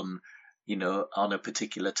get done, on a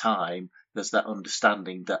particular time, there's that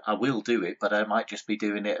understanding that I will do it, but I might just be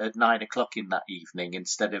doing it at 9 o'clock in that evening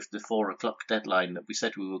instead of the 4 o'clock deadline that we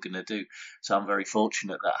said we were going to do. So I'm very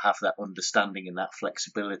fortunate that I have that understanding and that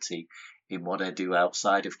flexibility in what I do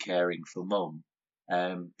outside of caring for mum,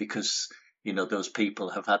 because those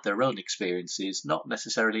people have had their own experiences, not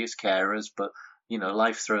necessarily as carers, but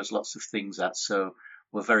life throws lots of things at. So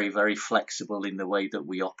we're very, very flexible in the way that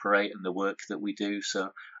we operate and the work that we do.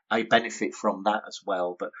 So I benefit from that as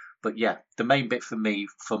well. But yeah, the main bit for me,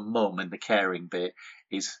 for mum, and the caring bit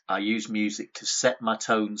is I use music to set my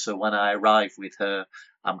tone. So when I arrive with her,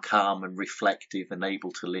 I'm calm and reflective and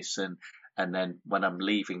able to listen. And then when I'm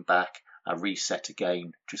leaving back, I reset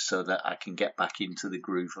again just so that I can get back into the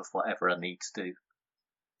groove of whatever I need to do.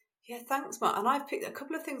 Yeah, thanks, Matt. And I've picked a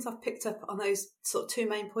couple of things I've picked up on those sort of two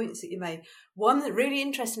main points that you made. One that's really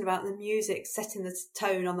interesting about the music, setting the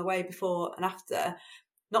tone on the way before and after.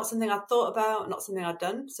 Not something I'd thought about, not something I'd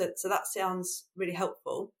done. So that sounds really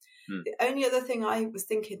helpful. The only other thing I was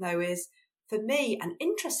thinking, though, is for me, and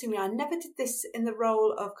interestingly, I never did this in the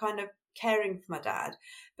role of kind of caring for my dad,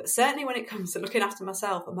 but certainly when it comes to looking after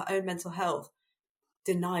myself and my own mental health,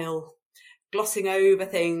 denial, glossing over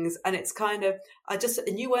things. And it's kind of,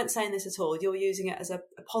 and you weren't saying this at all, you're using it as a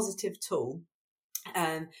positive tool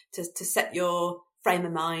to set your frame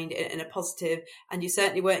of mind in a positive, and you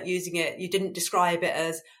certainly weren't using it, you didn't describe it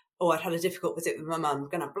as, oh, I'd had a difficult visit with my mum, I'm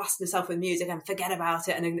going to blast myself with music and forget about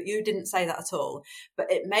it. And you didn't say that at all,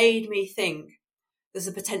 but it made me think there's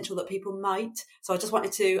a potential that people might. So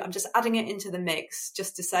I'm just adding it into the mix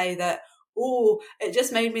just to say that, it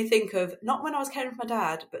just made me think of, not when I was caring for my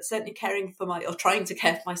dad, but certainly caring for or trying to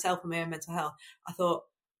care for myself and my own mental health. I thought,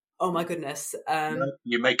 oh my goodness.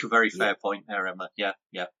 You make a very fair point there, Emma. Yeah.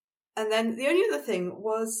 And then the only other thing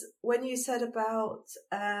was when you said about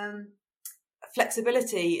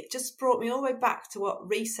flexibility, it just brought me all the way back to what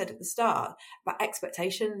Reese said at the start about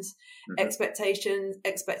expectations, expectations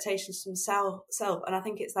from self. And I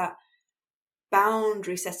think it's that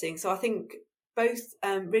boundary setting. So I think both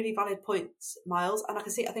really valid points, Miles. And I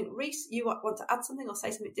think, Reese, you want to add something or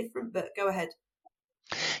say something different, but go ahead.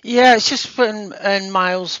 Yeah, it's just when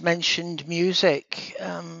Miles mentioned music,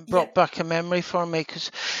 brought back a memory for me,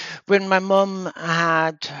 because when my mum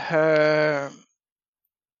had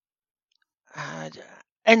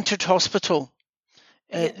entered hospital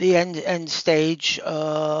at the end stage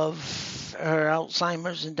of her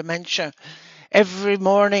Alzheimer's and dementia, every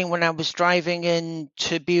morning when I was driving in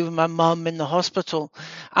to be with my mum in the hospital,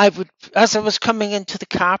 as I was coming into the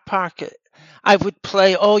car park, I would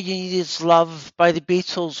play All You Need Is Love by the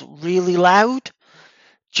Beatles really loud,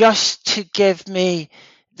 just to give me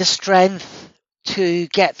the strength to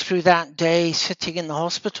get through that day sitting in the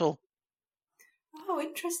hospital. Oh,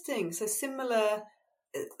 interesting. So similar,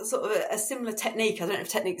 sort of a similar technique. I don't know if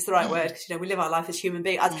technique is the right word, because we live our life as human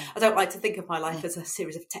beings. I don't like to think of my life as a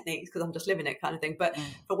series of techniques because I'm just living it kind of thing. But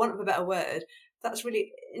for want of a better word, that's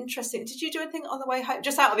really interesting. Did you do anything on the way home,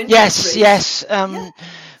 just out of interest? Yes.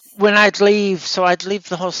 When I'd leave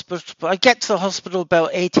the hospital, I'd get to the hospital about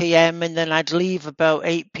 8 a.m. and then I'd leave about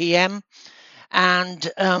 8 p.m.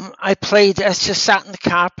 And I just sat in the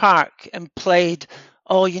car park and played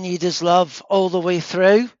All You Need Is Love all the way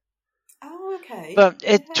through. Oh, okay. But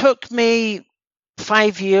it took me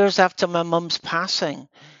 5 years after my mum's passing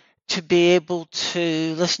to be able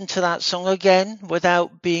to listen to that song again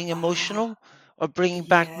without being emotional or bringing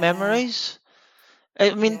back memories.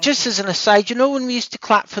 I mean, just as an aside, when we used to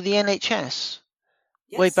clap for the NHS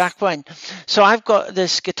way back when? So I've got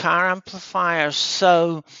this guitar amplifier.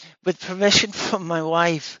 So with permission from my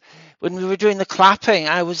wife, when we were doing the clapping,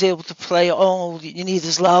 I was able to play All You Need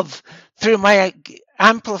Is Love through my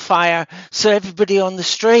amplifier so everybody on the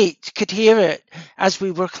street could hear it as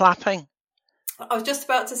we were clapping. I was just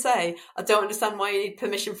about to say, I don't understand why you need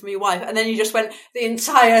permission from your wife. And then you just went the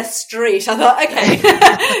entire street. I thought, okay,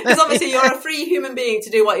 because obviously you're a free human being to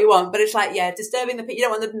do what you want. But it's like, yeah, disturbing the people. You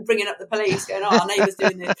don't want them bringing up the police going, oh, our neighbour's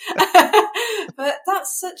doing this. But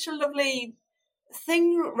that's such a lovely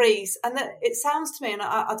thing, Reese. And that it sounds to me, and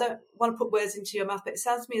I don't want to put words into your mouth, but it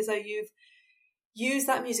sounds to me as though you've used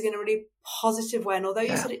that music in a really positive way. And although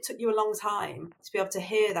you said it took you a long time to be able to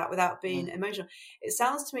hear that without being emotional, it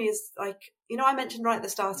sounds to me as like, you know, I mentioned right at the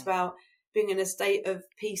start about being in a state of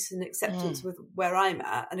peace and acceptance with where I'm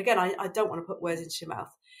at. And again, I don't want to put words into your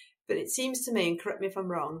mouth, but it seems to me, and correct me if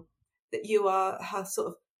I'm wrong, that you are sort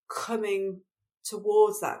of coming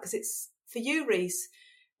towards that. Because it's for you, Reese,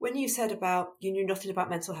 when you said about you knew nothing about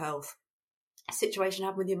mental health, a situation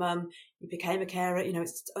happened with your mum, you became a carer, you know,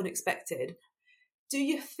 it's unexpected. Do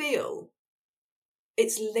you feel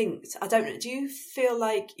it's linked? I don't know. Do you feel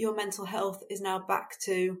like your mental health is now back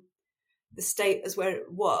to the state as where it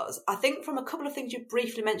was? I think from a couple of things you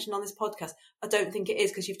briefly mentioned on this podcast, I don't think it is,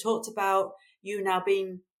 because you've talked about you now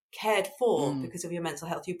being cared for because of your mental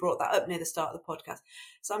health. You brought that up near the start of the podcast.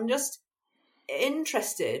 So I'm just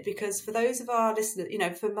interested, because for those of our listeners, you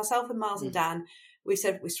know, for myself and Miles and Dan, we've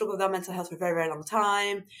said we struggle with our mental health for a very, very long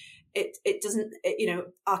time. It doesn't, you know,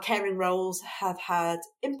 our caring roles have had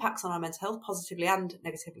impacts on our mental health, positively and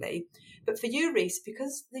negatively. But for you, Reese,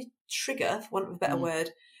 because the trigger, for want of a better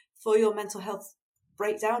word, for your mental health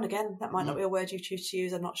breakdown, again, that might not be a word you choose to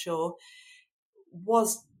use, I'm not sure,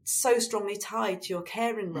 was so strongly tied to your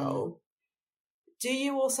caring role. Do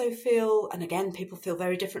you also feel, and again, people feel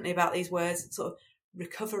very differently about these words, sort of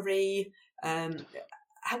recovery,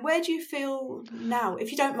 where do you feel now,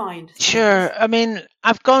 if you don't mind? Sure. I mean,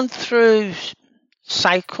 I've gone through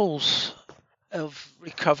cycles of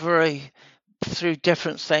recovery through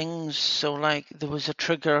different things. So like there was a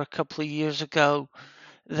trigger a couple of years ago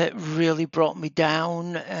that really brought me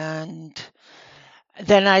down, and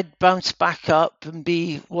then I'd bounce back up and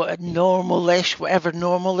be what normal-ish, whatever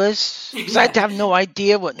normal is, because I'd have no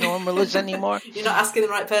idea what normal is anymore. You're not asking the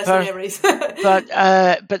right person here, Reese. but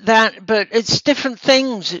it's different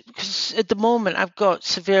things, because at the moment I've got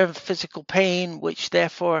severe physical pain, which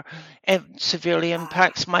therefore severely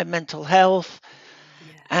impacts my mental health.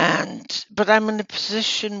 But I'm in a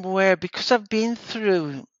position where, because I've been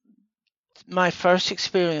through my first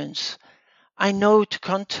experience, I know to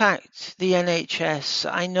contact the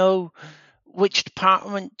NHS. I know which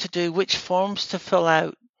department to do, which forms to fill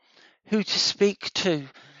out, who to speak to,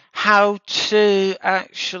 how to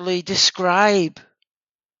actually describe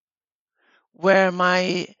where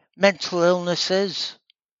my mental illness is.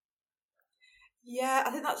 Yeah,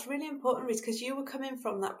 I think that's really important, Reese, because you were coming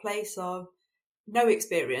from that place of no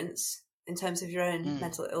experience in terms of your own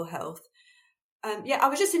mental ill health. I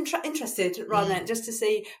was just interested rather than just to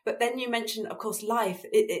see. But then you mentioned, of course, life.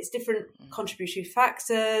 It's different contributory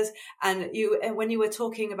factors. And when you were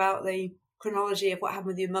talking about the chronology of what happened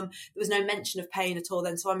with your mum, there was no mention of pain at all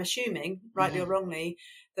then. So I'm assuming, rightly or wrongly,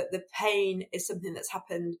 that the pain is something that's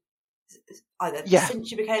happened either since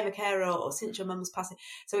you became a carer or since your mum was passing.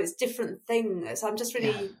 So it's different things. So I'm just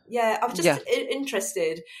really, I'm just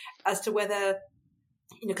interested as to whether,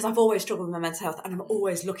 you know, because I've always struggled with my mental health, and I'm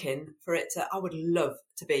always looking for it to, I would love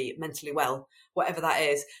to be mentally well, whatever that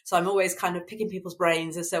is. So I'm always kind of picking people's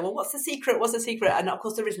brains and say, well, what's the secret? What's the secret? And of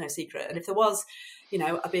course there is no secret. And if there was, you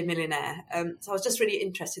know, I'd be a millionaire. So I was just really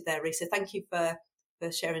interested there, Reese. So thank you for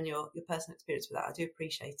sharing your personal experience with that. I do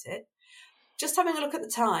appreciate it. Just having a look at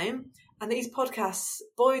the time, and these podcasts,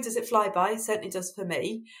 boy, does it fly by, certainly does for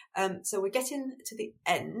me. So we're getting to the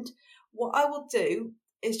end. What I will do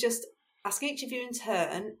is just ask each of you in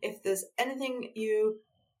turn if there's anything you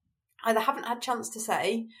either haven't had a chance to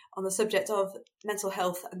say on the subject of mental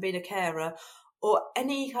health and being a carer, or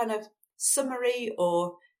any kind of summary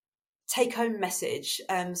or take-home message.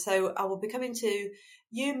 So I will be coming to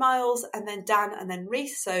you, Miles, and then Dan, and then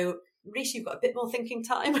Reese. So Reese, you've got a bit more thinking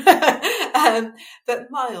time.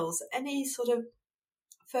 But Miles, any sort of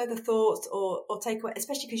further thoughts or takeaway,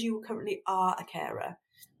 especially because you currently are a carer?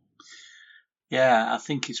 Yeah, I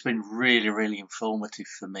think it's been really, really informative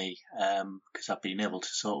for me, because I've been able to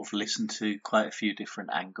sort of listen to quite a few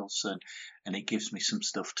different angles, and it gives me some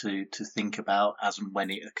stuff to think about as and when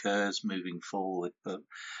it occurs moving forward. But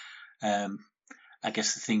I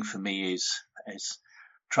guess the thing for me is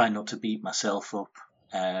try not to beat myself up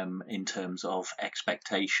in terms of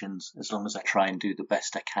expectations. As long as I try and do the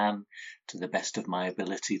best I can to the best of my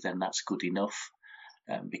ability, then that's good enough.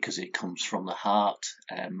 Because it comes from the heart,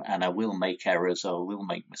 and I will make errors or I will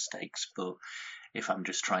make mistakes, but if I'm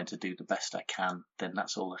just trying to do the best I can, then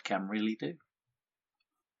that's all I can really do.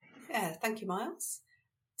 Yeah, thank you, Miles.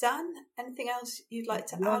 Dan, anything else you'd like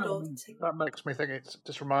to Yeah, add? Or that makes me think, it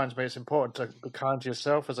just reminds me it's important to be kind to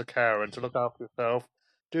yourself as a carer and to look after yourself,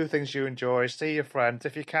 do things you enjoy, see your friends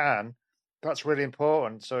if you can. That's really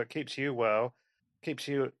important. So it keeps you well, helps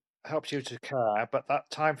you to care. But that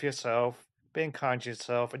time for yourself, being kind to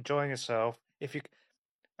yourself, enjoying yourself. I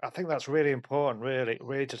think that's really important.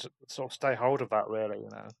 Really to sort of stay hold of that. Really.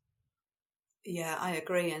 yeah, I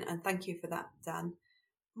agree, and thank you for that, Dan.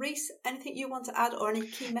 Rhys, anything you want to add or any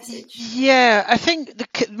key message? Yeah, I think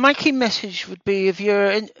my key message would be if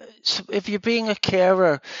you're being a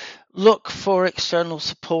carer, look for external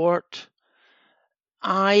support.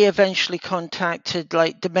 I eventually contacted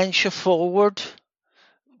like Dementia Forward,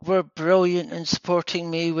 were brilliant in supporting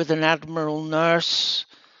me with an Admiral nurse.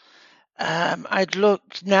 I'd look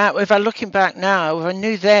now, if I'm looking back now, if I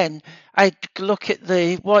knew then, I'd look at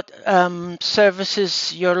what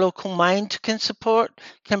services your local Mind can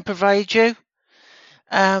provide you.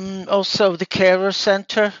 Also the carer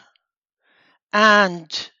centre,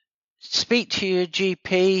 and speak to your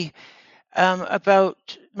GP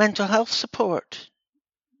about mental health support,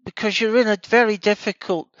 because you're in a very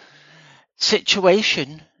difficult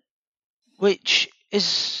situation, which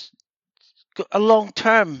is a long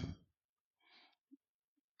term.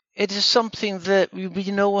 It is something that we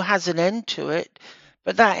know has an end to it,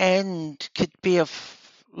 but that end could be a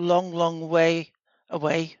long way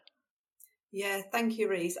away. Yeah, thank you,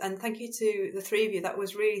 Rhys, and thank you to the three of you. That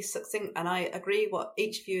was really succinct, and I agree what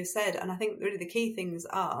each of you has said. And I think really the key things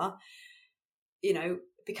are,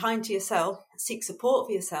 be kind to yourself, seek support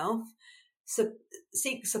for yourself,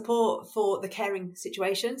 seek support for the caring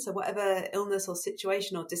situation. So whatever illness or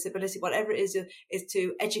situation or disability, whatever it is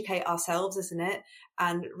to educate ourselves, isn't it?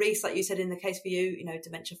 And Rhys, like you said, in the case for you,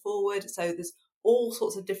 Dementia Forward. So there's all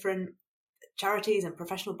sorts of different charities and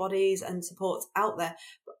professional bodies and supports out there,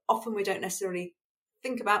 but often we don't necessarily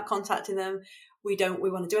think about contacting them. We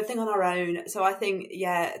want to do everything on our own. So I think,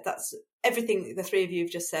 that's everything the three of you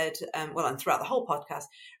have just said, and throughout the whole podcast,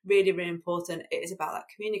 really, really important. It is about that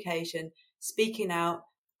communication, speaking out,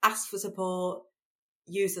 ask for support,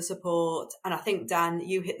 use the support. And I think, Dan,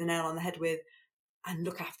 you hit the nail on the head with, and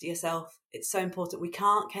look after yourself. It's so important. We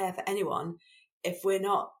can't care for anyone if we're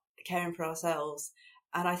not caring for ourselves.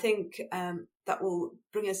 And I think that will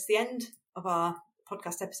bring us to the end of our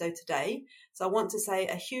podcast episode today. So I want to say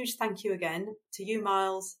a huge thank you again to you,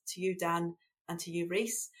 Miles, to you, Dan, and to you,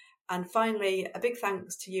 Rhys. And finally, a big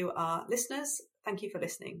thanks to you, our listeners. Thank you for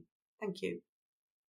listening. Thank you.